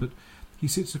 yes, but he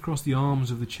sits across the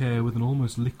arms of the chair with an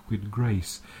almost liquid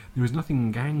grace. There is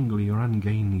nothing gangly or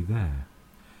ungainly there.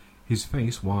 His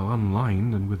face, while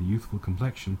unlined and with a youthful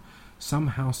complexion,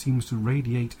 somehow seems to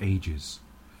radiate ages.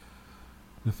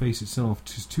 The face itself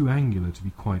is too angular to be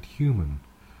quite human,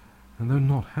 and though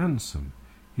not handsome,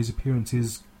 his appearance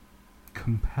is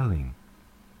compelling.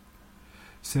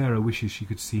 Sarah wishes she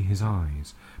could see his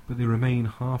eyes, but they remain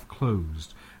half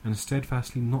closed and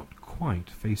steadfastly not quite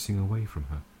facing away from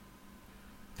her.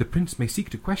 "The prince may seek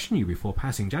to question you before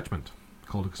passing judgment,"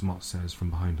 Caldicus Mott says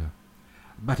from behind her.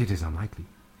 "But it is unlikely.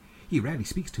 He rarely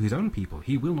speaks to his own people.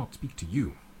 He will not speak to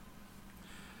you."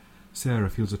 Sarah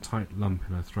feels a tight lump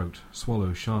in her throat,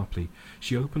 swallows sharply.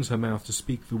 She opens her mouth to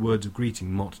speak the words of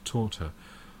greeting Mott taught her.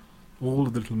 All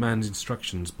of the little man's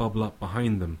instructions bubble up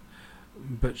behind them,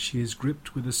 but she is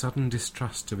gripped with a sudden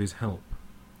distrust of his help.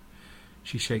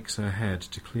 She shakes her head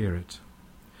to clear it.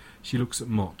 She looks at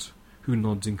Mott, who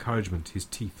nods encouragement, his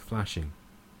teeth flashing.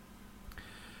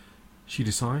 She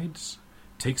decides,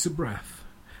 takes a breath,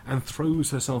 and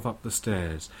throws herself up the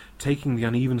stairs, taking the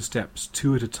uneven steps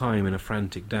 2 at a time in a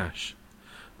frantic dash.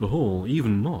 The hall,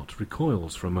 even Mott,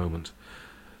 recoils for a moment.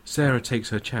 Sarah takes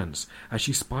her chance. As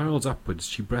she spirals upwards,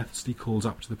 she breathlessly calls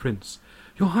up to the prince.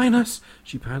 "Your Highness,"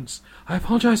 she pants, "I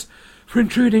apologize for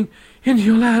intruding into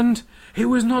your land. It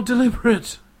was not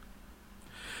deliberate."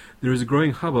 There is a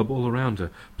growing hubbub all around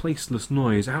her, placeless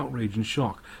noise, outrage and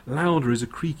shock. Louder is a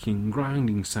creaking,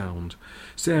 grinding sound.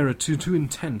 Sarah, too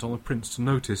intent on the prince to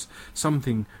notice,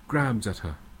 something grabs at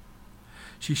her.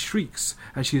 She shrieks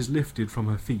as she is lifted from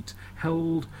her feet,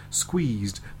 held,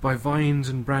 squeezed by vines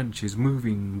and branches,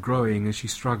 moving, growing as she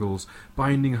struggles,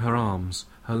 binding her arms,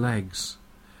 her legs.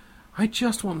 "I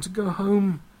just want to go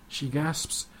home," she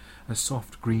gasps, as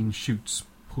soft green shoots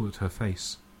pull at her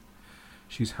face.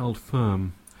 She is held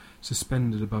firm,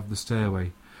 suspended above the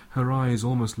stairway, her eyes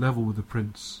almost level with the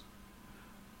prince.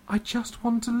 "I just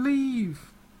want to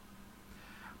leave."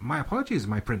 "My apologies,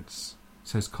 my prince,"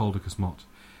 says Caldicus Mott,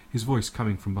 his voice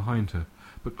coming from behind her,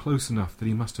 but close enough that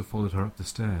he must have followed her up the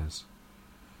stairs.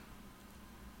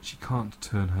 She can't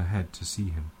turn her head to see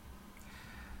him.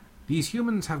 "These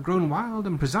humans have grown wild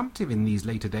and presumptive in these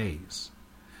later days.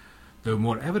 Though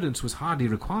more evidence was hardly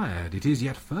required, it is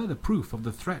yet further proof of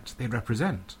the threat they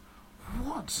represent."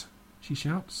 "What?" she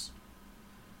shouts.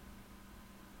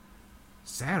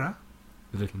 "Sarah,"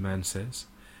 the little man says,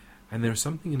 and there is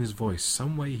something in his voice,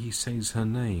 some way he says her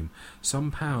name, some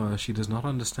power she does not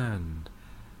understand.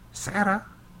 "Sarah,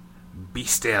 be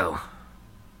still."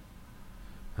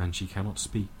 And she cannot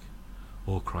speak.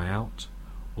 or cry out,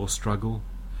 or struggle.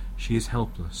 She is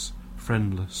helpless,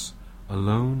 friendless,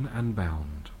 alone and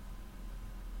bound.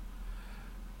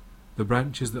 The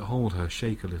branches that hold her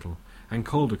shake a little, and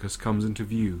Coldicus comes into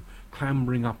view,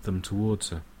 clambering up them towards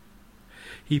her.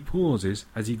 He pauses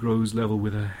as he grows level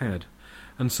with her head,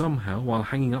 and somehow, while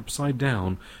hanging upside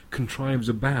down, contrives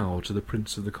a bow to the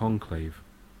Prince of the Conclave.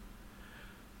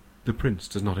 The Prince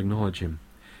does not acknowledge him.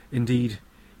 Indeed,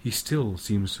 he still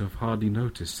seems to have hardly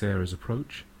noticed Sarah's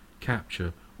approach,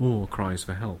 capture, or cries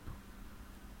for help.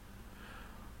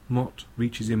 Mott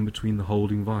reaches in between the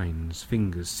holding vines,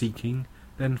 fingers seeking,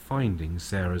 then finding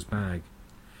Sarah's bag.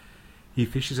 He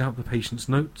fishes out the patient's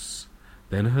notes,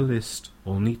 then her list,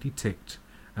 all neatly ticked,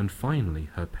 and finally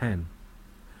her pen.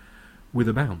 With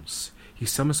a bounce, he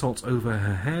somersaults over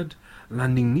her head,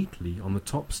 landing neatly on the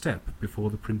top step before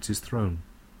the Prince's throne.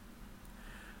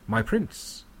 "My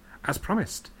Prince, as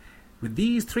promised, with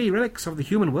these 3 relics of the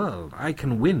human world, I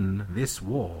can win this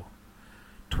war.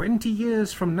 20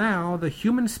 years from now, the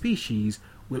human species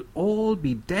will all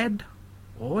be dead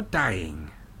or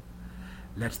dying.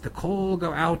 Let the call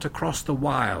go out across the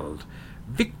wild.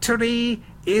 Victory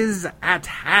is at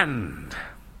hand."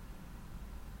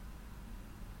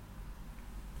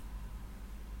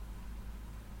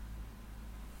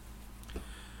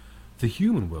 The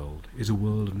human world is a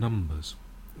world of numbers.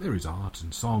 There is art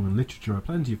and song and literature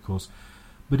aplenty, of course,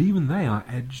 but even they are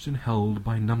edged and held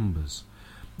by numbers.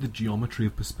 The geometry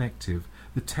of perspective,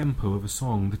 the tempo of a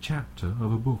song, the chapter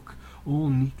of a book, all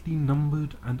neatly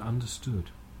numbered and understood.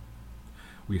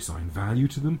 We assign value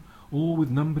to them, all with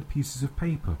numbered pieces of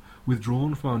paper,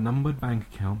 withdrawn from our numbered bank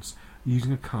accounts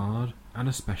using a card and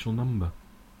a special number.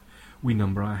 We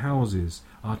number our houses,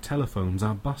 our telephones,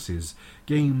 our buses.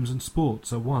 Games and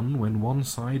sports are won when one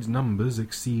side's numbers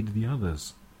exceed the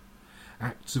other's.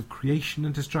 Acts of creation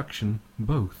and destruction,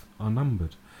 both are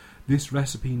numbered. This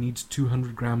recipe needs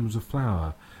 200 grams of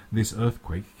flour. This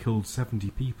earthquake killed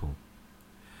 70 people.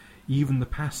 Even the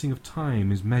passing of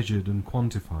time is measured and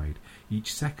quantified.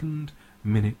 Each second,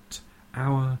 minute,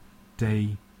 hour,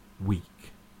 day,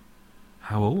 week.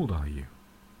 How old are you?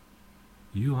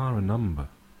 You are a number.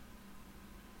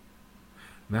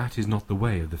 That is not the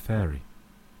way of the fairy.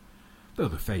 Though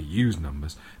the fae use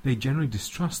numbers, they generally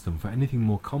distrust them for anything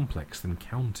more complex than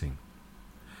counting.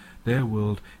 Their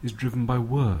world is driven by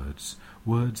words.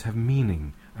 Words have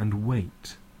meaning and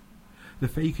weight. The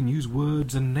fae can use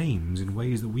words and names in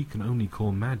ways that we can only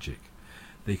call magic.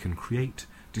 They can create,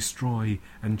 destroy,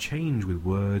 and change with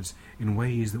words in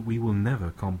ways that we will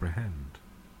never comprehend.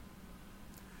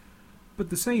 But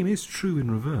the same is true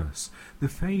in reverse. The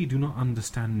fae do not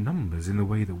understand numbers in the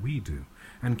way that we do,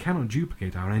 and cannot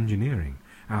duplicate our engineering,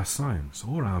 our science,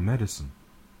 or our medicine.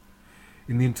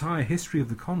 In the entire history of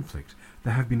the conflict,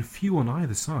 there have been few on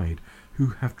either side who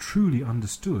have truly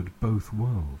understood both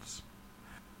worlds.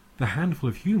 The handful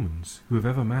of humans who have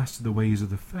ever mastered the ways of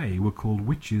the fae were called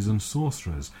witches and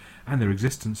sorcerers, and their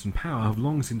existence and power have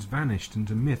long since vanished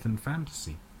into myth and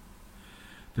fantasy.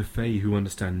 The fae who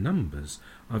understand numbers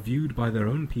are viewed by their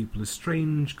own people as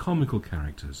strange, comical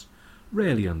characters,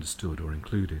 rarely understood or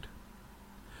included.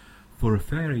 For a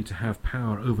fairy to have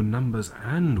power over numbers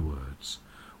and words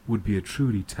would be a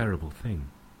truly terrible thing.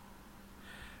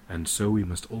 And so we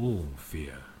must all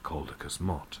fear Coldicus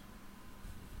Mott.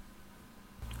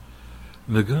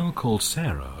 The girl called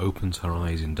Sarah opens her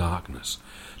eyes in darkness,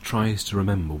 tries to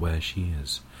remember where she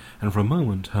is, and for a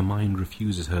moment her mind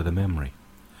refuses her the memory.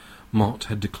 Mott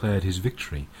had declared his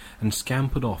victory and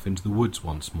scampered off into the woods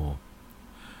once more.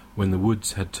 When the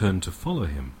woods had turned to follow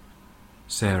him,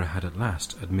 Sarah had at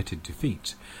last admitted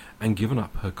defeat and given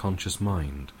up her conscious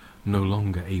mind, no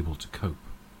longer able to cope.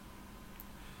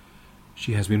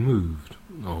 She has been moved,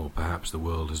 or perhaps the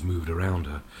world has moved around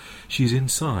her. She is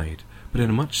inside, but in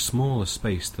a much smaller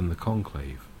space than the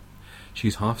conclave. She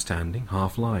is half standing,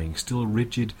 half lying, still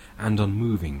rigid and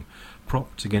unmoving,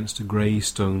 propped against a grey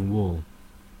stone wall.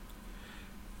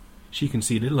 She can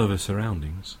see little of her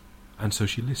surroundings, and so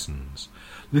she listens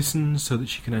so that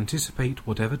she can anticipate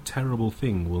whatever terrible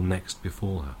thing will next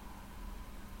befall her.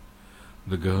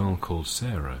 The girl called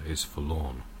Sarah is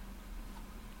forlorn.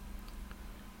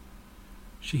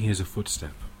 She hears a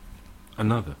footstep,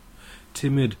 another,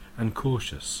 timid and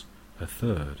cautious, a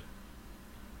third.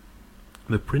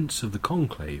 The Prince of the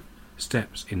Conclave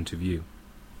steps into view.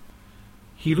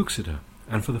 He looks at her,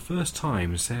 and for the first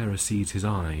time Sarah sees his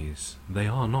eyes. They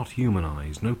are not human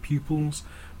eyes, no pupils,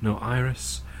 no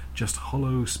iris, just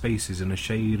hollow spaces in a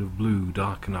shade of blue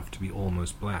dark enough to be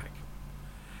almost black.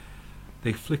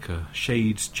 They flicker,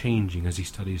 shades changing as he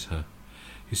studies her,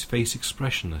 his face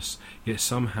expressionless, yet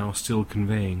somehow still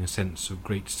conveying a sense of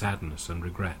great sadness and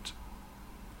regret.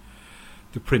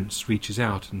 The prince reaches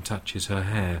out and touches her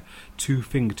hair, 2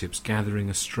 fingertips gathering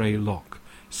a stray lock,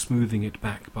 smoothing it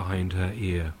back behind her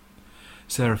ear.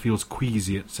 Sarah feels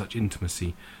queasy at such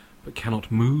intimacy, but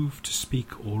cannot move to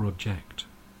speak or object.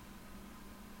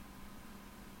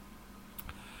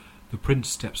 The prince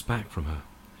steps back from her,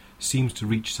 seems to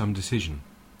reach some decision.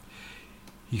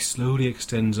 He slowly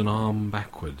extends an arm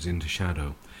backwards into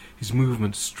shadow, his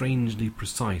movements strangely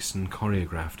precise and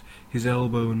choreographed, his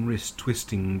elbow and wrist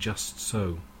twisting just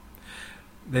so.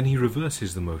 Then he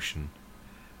reverses the motion,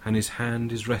 and his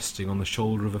hand is resting on the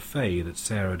shoulder of a fae that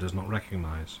Sarah does not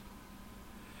recognize.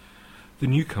 The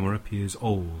newcomer appears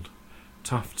old.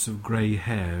 Tufts of grey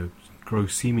hair grow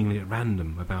seemingly at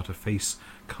random about a face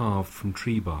carved from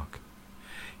tree bark.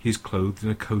 He is clothed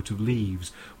in a coat of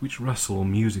leaves, which rustle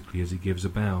musically as he gives a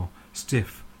bow,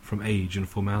 stiff from age and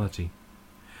formality.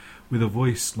 With a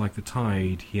voice like the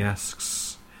tide, he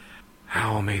asks,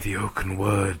 "How may the oaken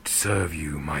word serve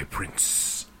you, my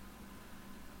prince?"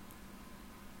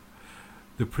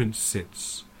 The prince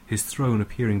sits, his throne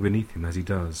appearing beneath him as he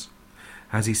does.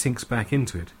 As he sinks back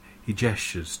into it, he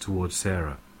gestures towards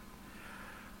Sarah.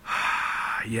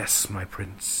 "Yes, my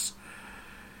prince.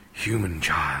 Human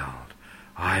child,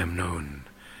 I am known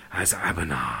as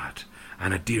Abernard,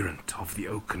 an adherent of the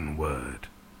oaken word.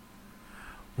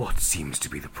 What seems to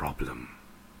be the problem?"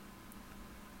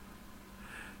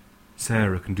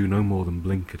 Sarah can do no more than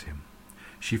blink at him.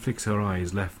 She flicks her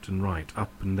eyes left and right,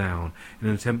 up and down, in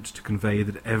an attempt to convey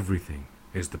that everything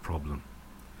is the problem.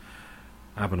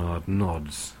 Abernard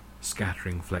nods,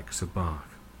 scattering flecks of bark.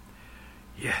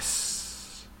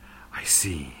 "Yes, I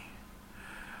see.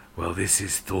 Well, this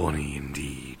is thorny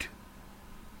indeed."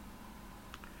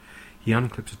 He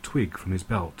unclips a twig from his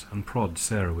belt and prods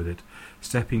Sarah with it,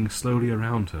 stepping slowly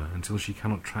around her until she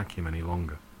cannot track him any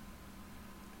longer.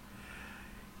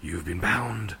 "You've been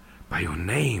bound by your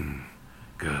name,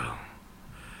 girl.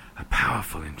 A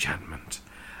powerful enchantment,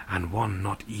 and one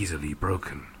not easily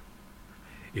broken.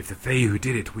 If the fae who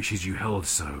did it wishes you held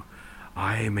so,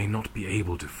 I may not be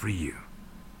able to free you.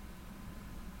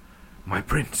 My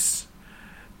prince,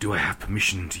 do I have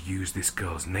permission to use this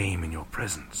girl's name in your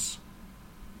presence?"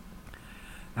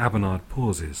 Abernard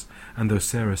pauses, and though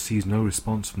Sarah sees no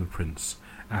response from the prince,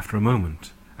 after a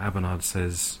moment, Abernard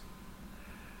says,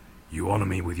 "You honour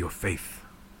me with your faith.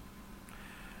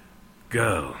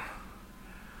 Girl,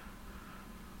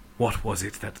 what was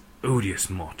it that odious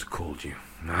Mott called you?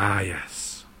 Ah,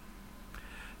 yes."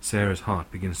 Sarah's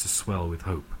heart begins to swell with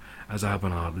hope as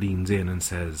Abernard leans in and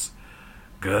says,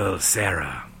 "Girl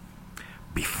Sarah,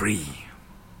 be free."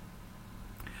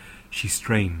 She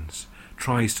strains,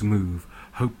 tries to move,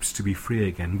 hopes to be free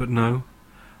again, but no,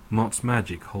 Mott's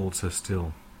magic holds her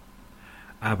still.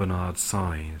 Abernard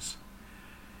sighs.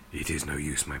 "It is no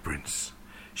use, my prince.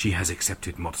 She has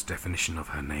accepted Mott's definition of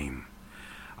her name.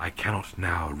 I cannot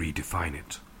now redefine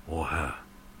it, or her.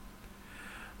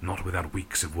 Not without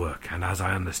weeks of work, and as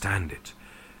I understand it,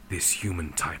 this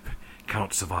human type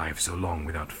cannot survive so long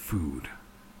without food.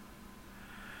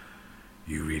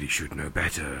 You really should know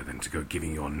better than to go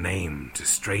giving your name to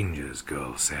strangers,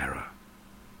 girl Sarah."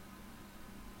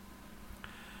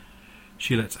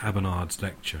 She lets Abernard's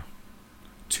lecture,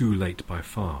 too late by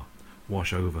far,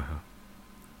 wash over her.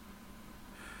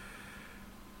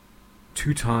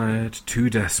 Too tired,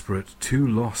 too desperate, too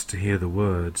lost to hear the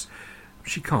words,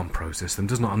 she can't process them,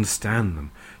 does not understand them.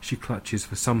 She clutches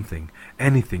for something,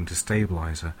 anything to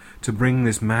stabilize her, to bring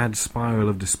this mad spiral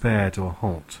of despair to a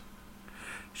halt.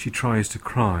 She tries to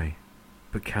cry,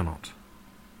 but cannot.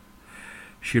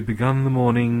 She had begun the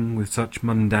morning with such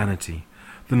mundanity,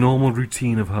 the normal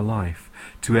routine of her life,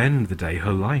 to end the day,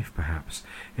 her life perhaps,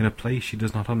 in a place she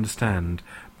does not understand,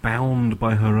 bound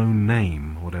by her own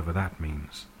name, whatever that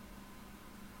means.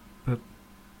 But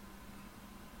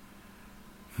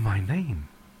 "My name,"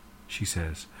 she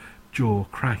says, jaw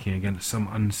cracking against some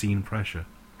unseen pressure.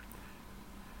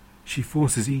 She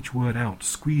forces each word out,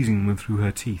 squeezing them through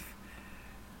her teeth.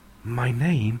 "My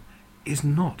name is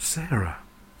not Sarah."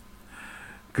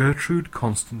 Gertrude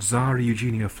Constance Zara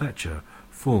Eugenia Fletcher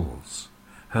falls,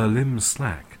 her limbs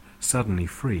slack, suddenly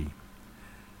free.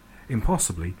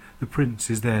 Impossibly, the prince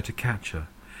is there to catch her.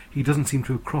 He doesn't seem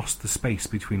to have crossed the space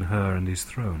between her and his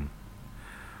throne.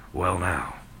 "Well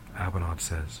now," Abernard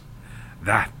says,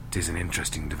 "that is an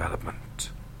interesting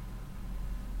development."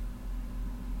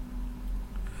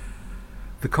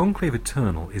 The Conclave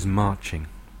Eternal is marching.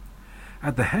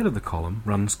 At the head of the column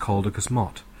runs Caldicus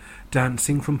Mott,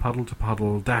 dancing from puddle to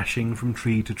puddle, dashing from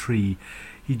tree to tree.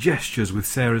 He gestures with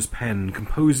Sarah's pen,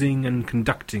 composing and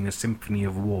conducting a symphony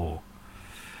of war.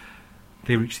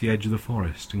 They reach the edge of the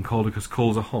forest, and Caldicus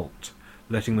calls a halt,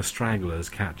 letting the stragglers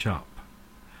catch up.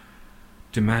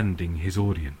 demanding his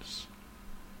audience.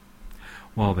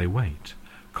 While they wait,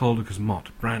 Coldicus Mott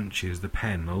branches the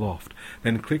pen aloft,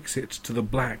 then clicks it to the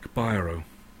black biro.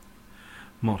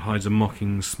 Mott hides a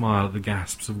mocking smile at the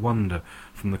gasps of wonder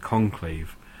from the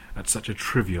conclave at such a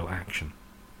trivial action.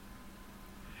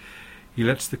 He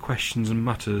lets the questions and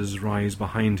mutters rise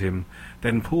behind him,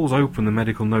 then pulls open the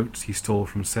medical notes he stole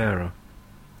from Sarah.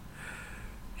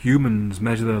 Humans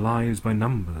measure their lives by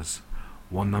numbers.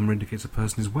 One number indicates a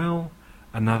person is well,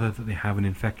 another that they have an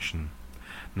infection.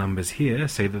 Numbers here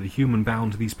say that the human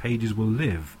bound to these pages will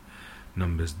live.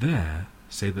 Numbers there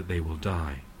say that they will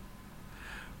die.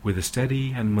 With a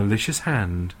steady and malicious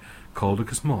hand,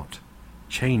 Coldicus Mott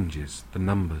changes the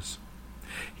numbers.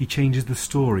 He changes the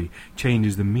story,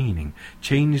 changes the meaning,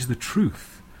 changes the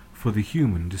truth for the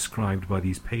human described by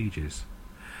these pages.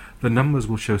 The numbers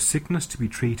will show sickness to be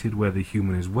treated where the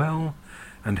human is well,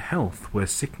 and health where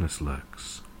sickness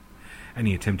lurks.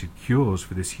 Any attempted cures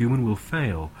for this human will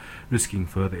fail, risking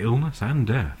further illness and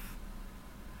death.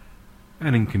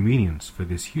 An inconvenience for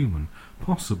this human,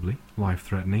 possibly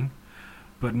life-threatening,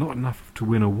 but not enough to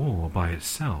win a war by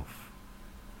itself.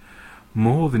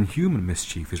 More than human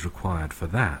mischief is required for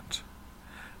that.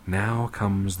 Now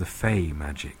comes the Fey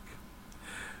magic.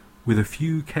 With a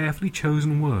few carefully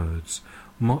chosen words,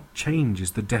 Mott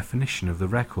changes the definition of the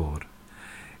record.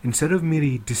 Instead of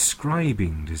merely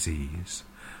describing disease,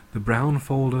 the brown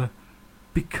folder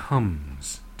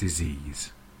becomes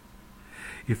disease.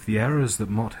 If the errors that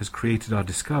Mott has created are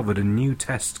discovered and new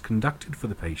tests conducted for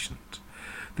the patient,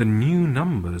 the new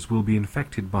numbers will be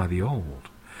infected by the old.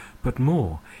 But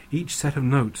more, each set of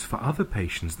notes for other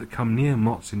patients that come near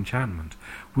Mott's enchantment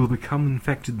will become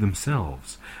infected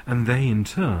themselves, and they in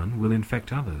turn will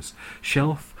infect others.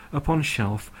 Shelf upon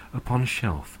shelf upon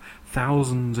shelf,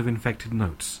 thousands of infected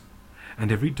notes.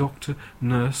 And every doctor,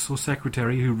 nurse, or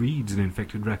secretary who reads an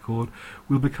infected record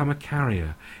will become a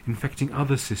carrier, infecting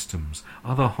other systems,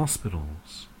 other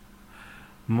hospitals.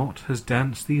 Mott has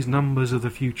danced these numbers of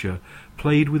the future,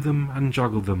 played with them and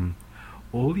juggled them.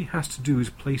 All he has to do is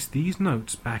place these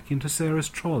notes back into Sarah's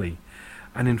trolley,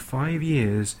 and in 5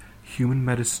 years human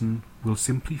medicine will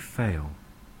simply fail.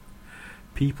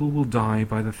 People will die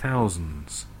by the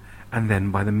thousands, and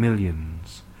then by the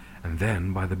millions, and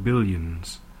then by the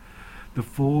billions. The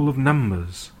fall of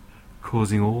numbers,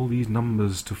 causing all these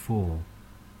numbers to fall.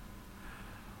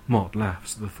 Mott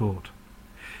laughs at the thought.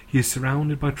 He is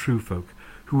surrounded by true folk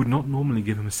who would not normally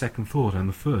give him a second thought and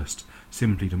the first,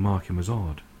 simply to mark him as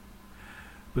odd.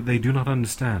 But they do not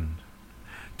understand.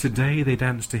 Today they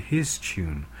dance to his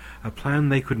tune, a plan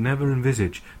they could never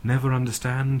envisage, never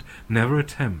understand, never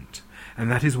attempt,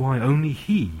 and that is why only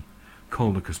he,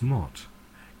 Coldicus Mott,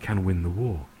 can win the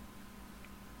war.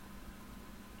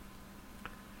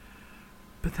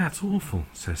 "But that's awful,"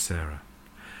 says Sarah.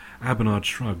 Abernard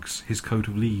shrugs, his coat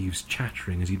of leaves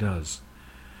chattering as he does.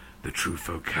 "The true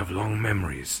folk have long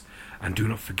memories, and do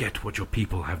not forget what your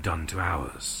people have done to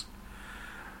ours.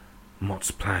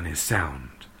 Mott's plan is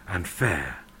sound and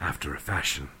fair after a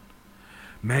fashion.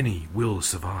 Many will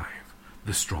survive,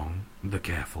 the strong, the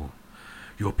careful.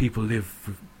 Your people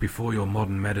live before your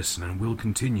modern medicine and will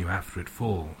continue after it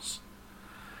falls.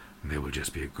 There will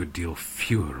just be a good deal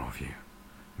fewer of you,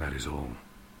 that is all.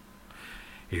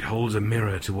 It holds a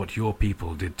mirror to what your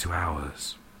people did to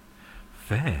ours."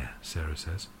 "Fair," Sarah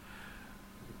says.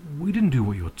 "We didn't do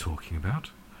what you're talking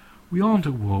about. We aren't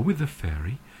at war with the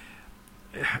fairy.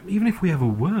 Even if we ever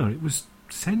were, it was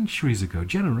centuries ago,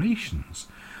 generations.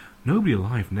 Nobody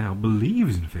alive now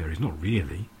believes in fairies, not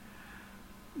really.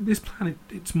 This planet,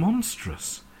 it's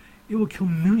monstrous. It will kill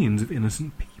millions of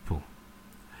innocent people."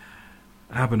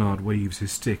 Abernard waves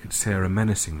his stick at Sarah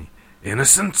menacingly.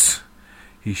 "Innocent?"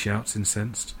 he shouts,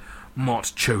 incensed.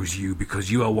 "Mott chose you because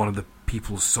you are one of the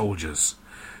people's soldiers.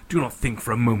 Do not think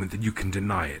for a moment that you can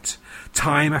deny it.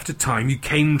 Time after time you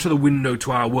came to the window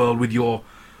to our world with your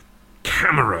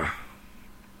camera."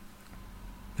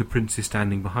 The prince is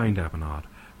standing behind Abernard,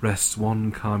 rests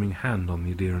one calming hand on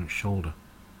the adherent's shoulder.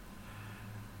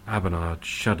 Abernard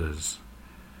shudders,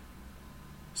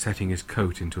 setting his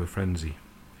coat into a frenzy.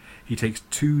 He takes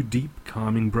 2 deep,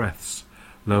 calming breaths,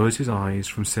 lowers his eyes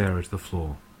from Sarah to the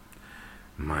floor.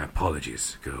 "My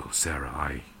apologies, girl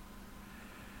Sarah,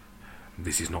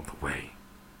 This is not the way,"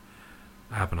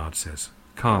 Abernard says,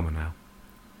 calmer now.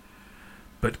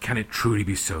 "But can it truly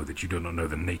be so that you do not know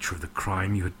the nature of the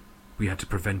crime we had to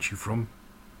prevent you from?"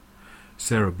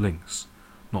 Sarah blinks,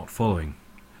 not following,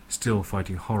 still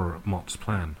fighting horror at Mott's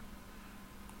plan.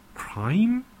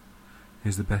 "Crime?"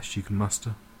 is the best she can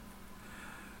muster.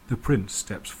 The prince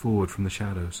steps forward from the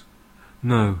shadows.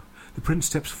 No, the prince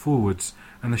steps forwards,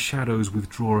 and the shadows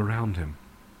withdraw around him.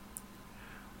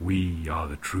 "We are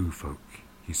the true folk,"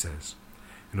 he says,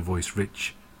 in a voice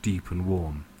rich, deep and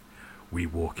warm. "We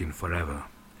walk in forever,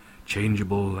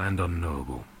 changeable and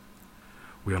unknowable.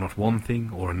 We are not one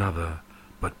thing or another,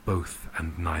 but both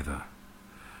and neither.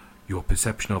 Your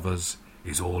perception of us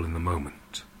is all in the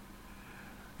moment.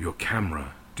 Your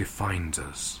camera defines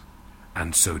us,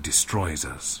 and so destroys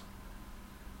us."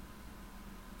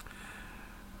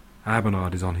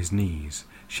 Abernard is on his knees,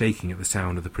 shaking at the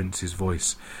sound of the prince's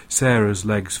voice. Sarah's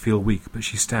legs feel weak, but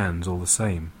she stands all the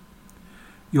same.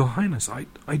 "Your Highness,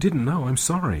 I didn't know. I'm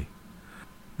sorry."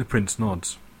 The prince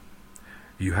nods.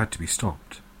 "You had to be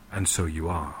stopped, and so you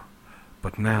are.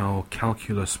 But now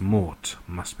calculus mort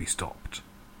must be stopped.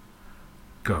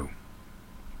 Go."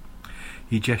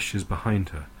 He gestures behind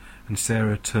her, and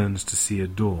Sarah turns to see a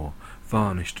door,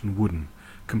 varnished and wooden,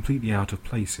 completely out of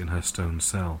place in her stone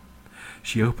cell.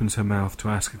 She opens her mouth to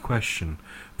ask a question,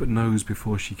 but knows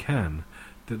before she can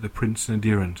that the prince and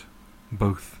adherent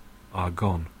both are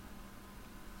gone.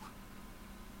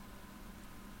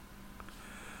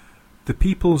 The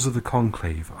peoples of the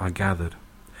conclave are gathered.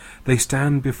 They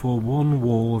stand before one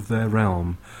wall of their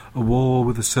realm, a wall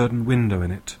with a certain window in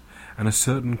it, and a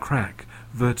certain crack,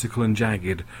 vertical and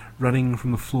jagged, running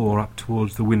from the floor up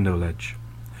towards the window ledge.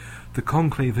 The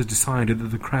conclave has decided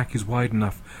that the crack is wide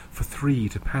enough for 3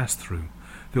 to pass through,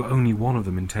 though only one of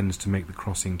them intends to make the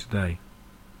crossing today.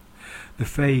 The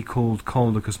Fey called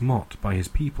Caldicus Mott by his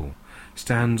people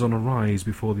stands on a rise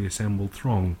before the assembled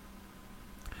throng,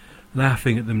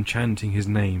 laughing at them, chanting his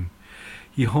name.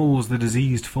 He holds the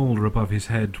diseased folder above his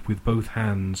head with both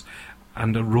hands,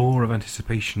 and a roar of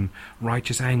anticipation,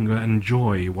 righteous anger and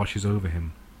joy washes over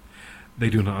him. They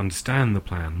do not understand the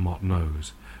plan, Mott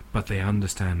knows, but they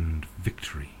understand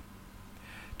victory.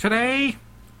 "Today,"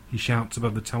 he shouts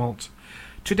above the tumult,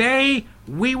 "today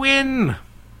we win!"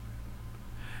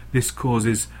 This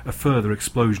causes a further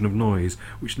explosion of noise,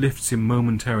 which lifts him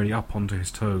momentarily up onto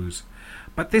his toes.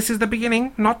 "But this is the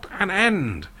beginning, not an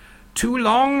end. Too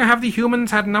long have the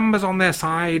humans had numbers on their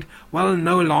side. Well,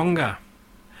 no longer.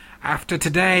 After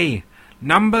today,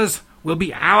 numbers will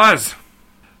be ours."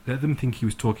 Let them think he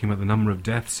was talking about the number of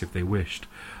deaths if they wished.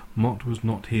 Mott was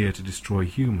not here to destroy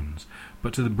humans,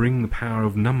 but to bring the power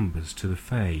of numbers to the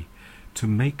Fae, to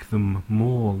make them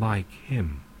more like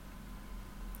him.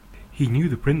 He knew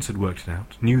the prince had worked it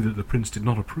out, knew that the prince did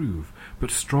not approve,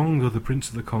 but strong though the prince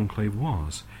of the conclave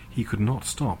was, he could not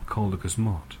stop Caldicus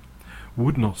Mott,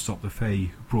 would not stop the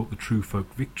Fae who brought the true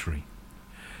folk victory.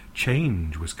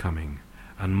 Change was coming,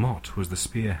 and Mott was the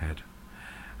spearhead.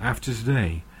 After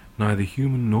today, neither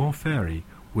human nor fairy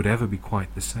would ever be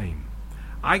quite the same.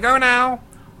 "I go now.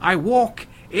 I walk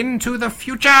into the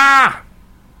future!"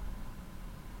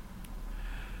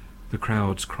 The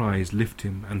crowd's cries lift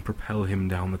him and propel him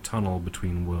down the tunnel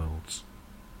between worlds.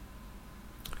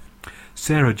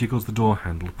 Sarah jiggles the door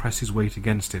handle, presses weight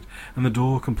against it, and the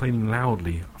door, complaining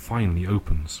loudly, finally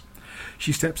opens.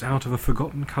 She steps out of a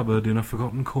forgotten cupboard in a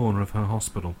forgotten corner of her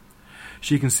hospital.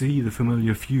 She can see the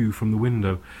familiar view from the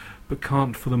window, but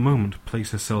can't for the moment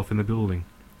place herself in the building.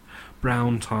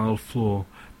 Brown tiled floor,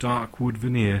 dark wood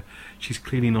veneer. She's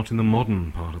clearly not in the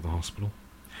modern part of the hospital.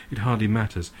 It hardly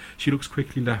matters. She looks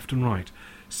quickly left and right,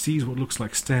 sees what looks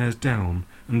like stairs down,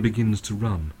 and begins to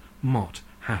run. Mott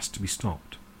has to be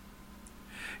stopped.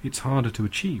 It's harder to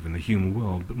achieve in the human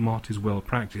world, but Mott is well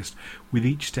practiced. With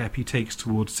each step he takes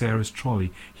towards Sarah's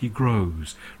trolley, he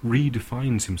grows,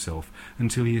 redefines himself,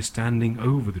 until he is standing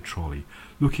over the trolley,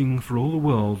 looking for all the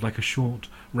world like a short,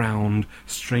 round,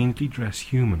 strangely dressed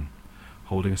human,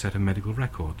 holding a set of medical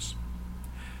records.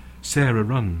 Sarah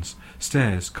runs.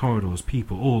 Stairs, corridors,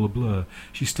 people, all a blur.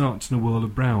 She starts in a world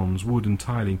of browns, wood and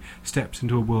tiling, steps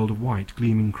into a world of white,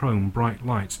 gleaming chrome, bright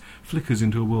lights, flickers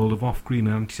into a world of off-green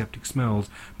and antiseptic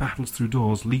smells, battles through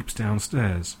doors, leaps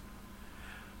downstairs.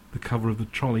 The cover of the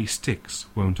trolley sticks,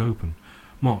 won't open.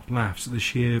 Mott laughs at the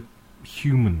sheer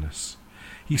humanness.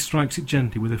 He strikes it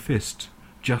gently with a fist,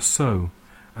 just so,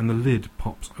 and the lid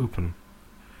pops open.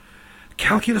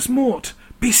 "Calculus mort!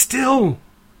 Be still!"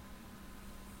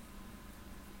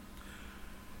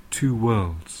 2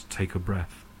 worlds take a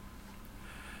breath.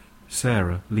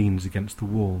 Sarah leans against the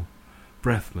wall,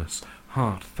 breathless,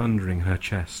 heart thundering in her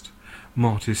chest.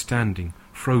 Mott is standing,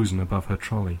 frozen above her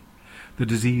trolley, the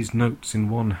diseased notes in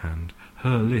one hand,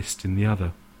 her list in the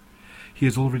other. He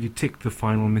has already ticked the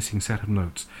final missing set of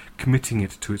notes, committing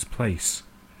it to its place,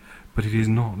 but it is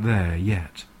not there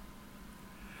yet.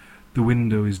 The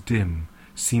window is dim,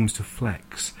 seems to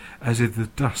flex, as if the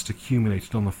dust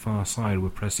accumulated on the far side were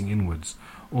pressing inwards,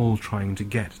 all trying to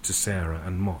get to Sarah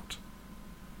and Mott.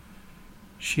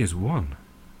 She has won.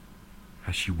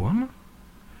 Has she won?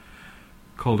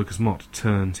 Coldicus Mott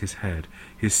turns his head,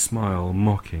 his smile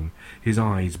mocking, his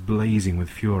eyes blazing with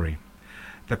fury.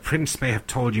 "The prince may have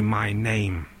told you my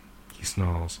name," he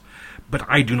snarls, "but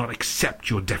I do not accept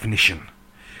your definition.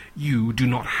 You do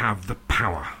not have the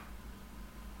power."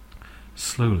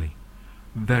 Slowly,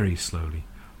 very slowly,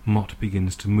 Mott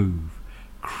begins to move,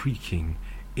 creaking,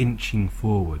 inching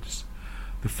forwards.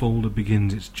 The folder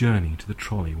begins its journey to the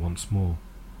trolley once more.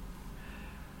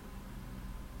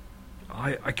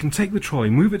 I can take the trolley,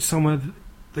 move it somewhere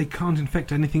they can't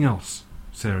infect anything else,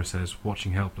 Sarah says,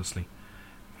 watching helplessly.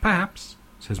 "Perhaps,"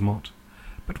 says Mott,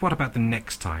 "but what about the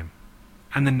next time?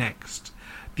 And the next?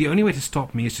 The only way to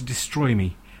stop me is to destroy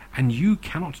me, and you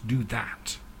cannot do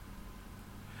that."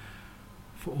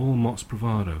 For all Mott's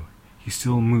bravado, he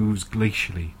still moves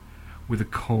glacially, with a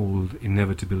cold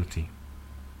inevitability.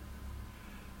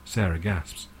 Sarah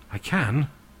gasps. "I can?"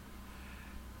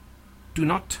 "Do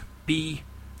not be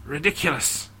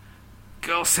ridiculous,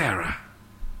 girl Sarah."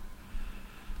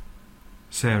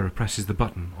 Sarah presses the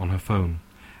button on her phone,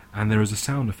 and there is a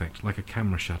sound effect like a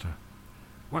camera shutter.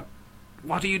 What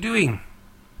are you doing?"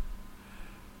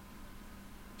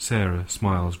 Sarah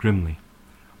smiles grimly.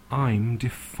 "I'm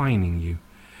defining you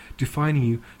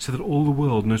so that all the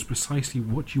world knows precisely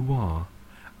what you are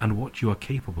and what you are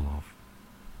capable of."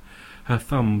 Her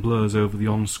thumb blurs over the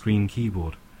on-screen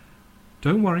keyboard.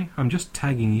 "Don't worry, I'm just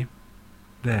tagging you."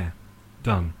 There,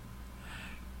 done.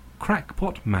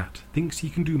 Crackpot Matt thinks he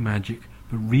can do magic,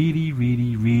 but really,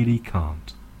 really, really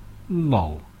can't.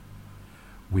 LOL.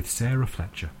 With Sarah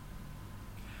Fletcher.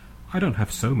 I don't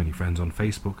have so many friends on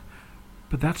Facebook,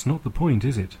 but that's not the point,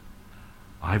 is it?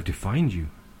 I've defined you,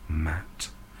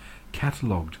 Matt.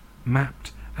 Catalogued,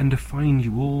 mapped, and defined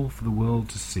you all for the world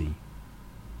to see.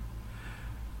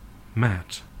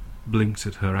 Matt blinks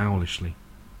at her owlishly.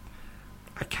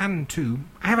 "I can too.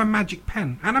 I have a magic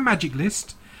pen, and a magic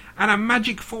list, and a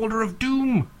magic folder of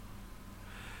doom."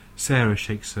 Sarah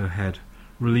shakes her head,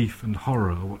 relief and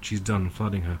horror at what she's done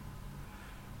flooding her.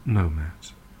 "No,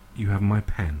 Matt, you have my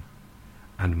pen,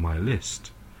 and my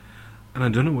list, and I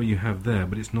don't know what you have there,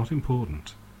 but it's not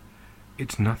important.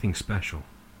 It's nothing special."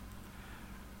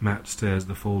 Matt stares at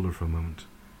the folder for a moment.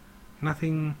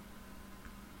 "Nothing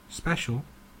special?"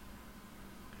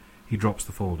 He drops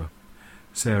the folder.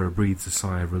 Sarah breathes a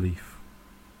sigh of relief.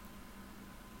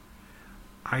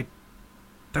 "I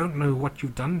don't know what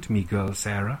you've done to me, girl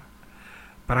Sarah,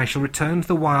 but I shall return to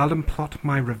the wild and plot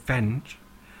my revenge.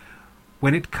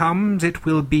 When it comes, it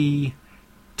will be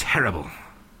terrible."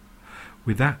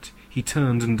 With that, he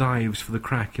turns and dives for the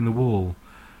crack in the wall.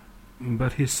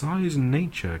 But his size and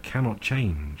nature cannot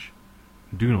change,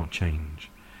 do not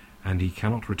change, and he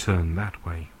cannot return that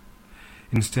way.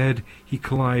 Instead, he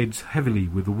collides heavily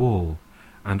with the wall,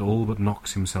 and all but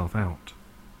knocks himself out.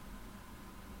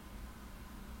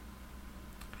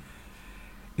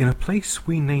 In a place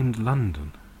we named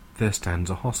London, there stands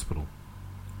a hospital.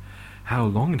 How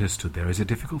long it has stood there is a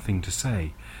difficult thing to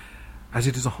say, as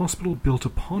it is a hospital built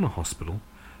upon a hospital,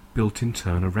 built in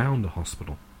turn around a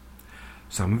hospital.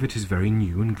 Some of it is very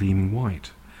new and gleaming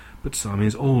white, but some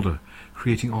is older,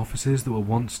 creating offices that were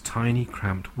once tiny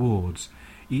cramped wards,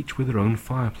 each with their own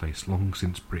fireplace long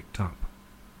since bricked up.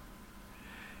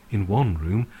 In one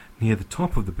room, near the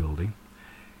top of the building,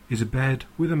 is a bed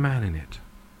with a man in it.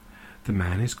 The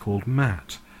man is called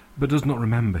Matt, but does not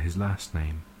remember his last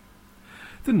name.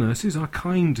 The nurses are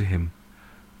kind to him,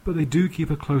 but they do keep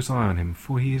a close eye on him,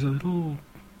 for he is a little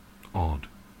odd.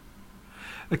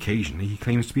 Occasionally he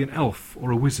claims to be an elf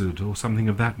or a wizard or something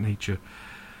of that nature,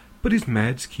 but his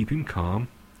meds keep him calm.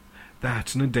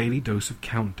 That and a daily dose of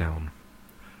countdown.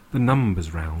 The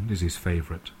numbers round is his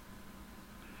favourite.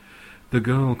 The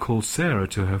girl called Sarah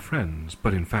to her friends,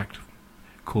 but in fact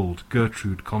called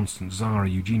Gertrude Constance Zara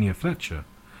Eugenia Fletcher,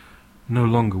 no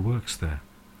longer works there.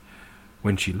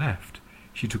 When she left,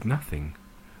 she took nothing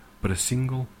but a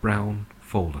single brown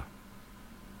folder.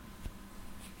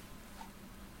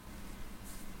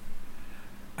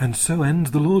 And so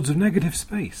ends The Lords of Negative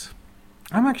Space.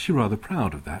 I'm actually rather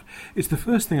proud of that. It's the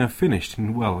first thing I've finished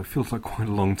in, well, it feels like quite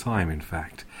a long time, in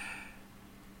fact.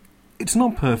 It's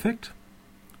not perfect.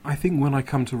 I think when I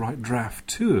come to write draft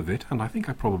 2 of it, and I think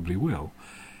I probably will,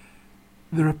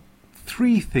 there are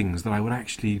 3 things that I would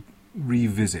actually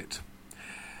revisit.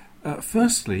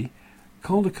 Firstly,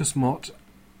 Coldicus Mott,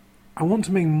 I want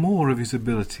to make more of his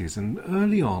abilities, and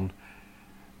early on,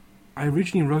 I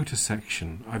originally wrote a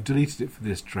section, I've deleted it for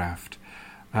this draft,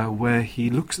 where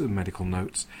he looks at the medical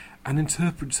notes and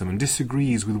interprets them and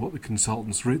disagrees with what the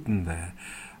consultant's written there.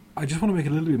 I just want to make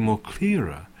it a little bit more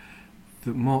clearer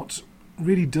that Mott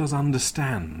really does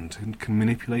understand and can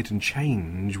manipulate and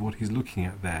change what he's looking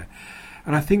at there.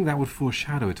 And I think that would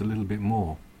foreshadow it a little bit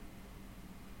more.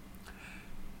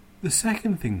 The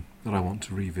second thing that I want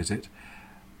to revisit,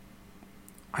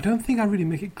 I don't think I really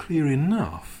make it clear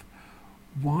enough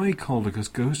why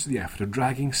Coldicus goes to the effort of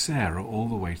dragging Sarah all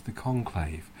the way to the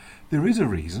conclave. There is a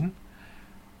reason.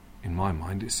 In my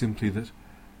mind, it's simply that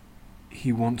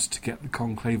he wants to get the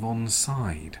conclave on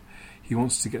side. He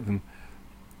wants to get them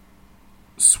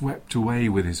swept away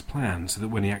with his plan so that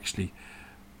when he actually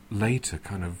later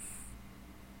kind of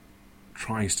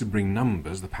tries to bring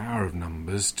numbers, the power of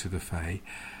numbers, to the Fae,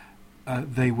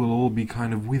 they will all be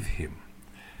kind of with him.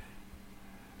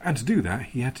 And to do that,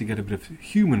 he had to get a bit of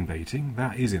human baiting.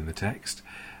 That is in the text.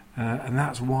 And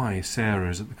that's why Sarah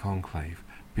is at the conclave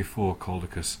before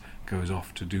Coldicus goes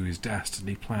off to do his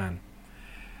dastardly plan.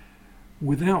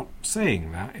 Without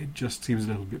saying that, it just seems a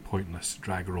little bit pointless to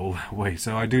drag her all that way.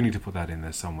 So I do need to put that in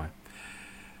there somewhere.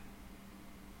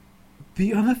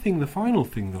 The other thing, the final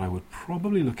thing that I would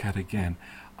probably look at again,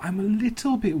 I'm a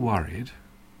little bit worried,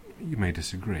 you may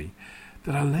disagree,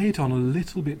 that I lay it on a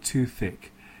little bit too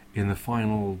thick in the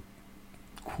final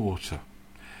quarter.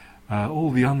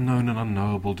 All the unknown and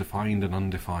unknowable, defined and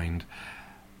undefined.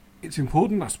 It's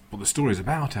important, that's what the story's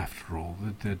about after all,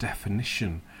 the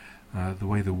definition, the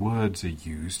way the words are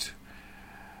used.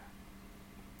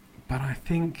 But I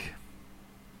think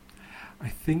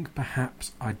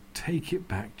perhaps I'd take it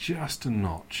back just a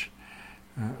notch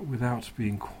without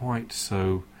being quite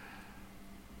so...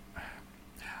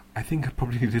 I think I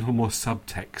probably need a little more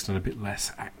subtext and a bit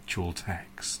less actual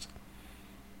text.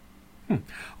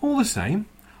 All the same,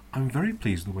 I'm very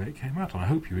pleased with the way it came out, and I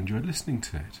hope you enjoyed listening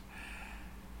to it.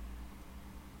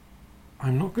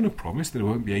 I'm not going to promise that it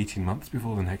won't be 18 months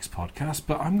before the next podcast,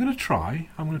 but I'm going to try.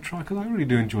 Because I really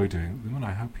do enjoy doing them, and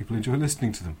I hope people enjoy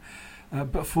listening to them.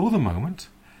 But for the moment,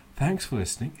 thanks for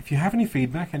listening. If you have any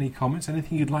feedback, any comments,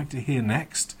 anything you'd like to hear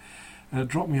next,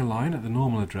 drop me a line at the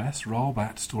normal address,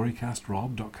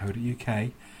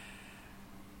 rob@storycastrob.co.uk.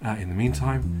 In the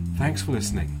meantime, thanks for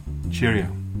listening.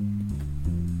 Cheerio.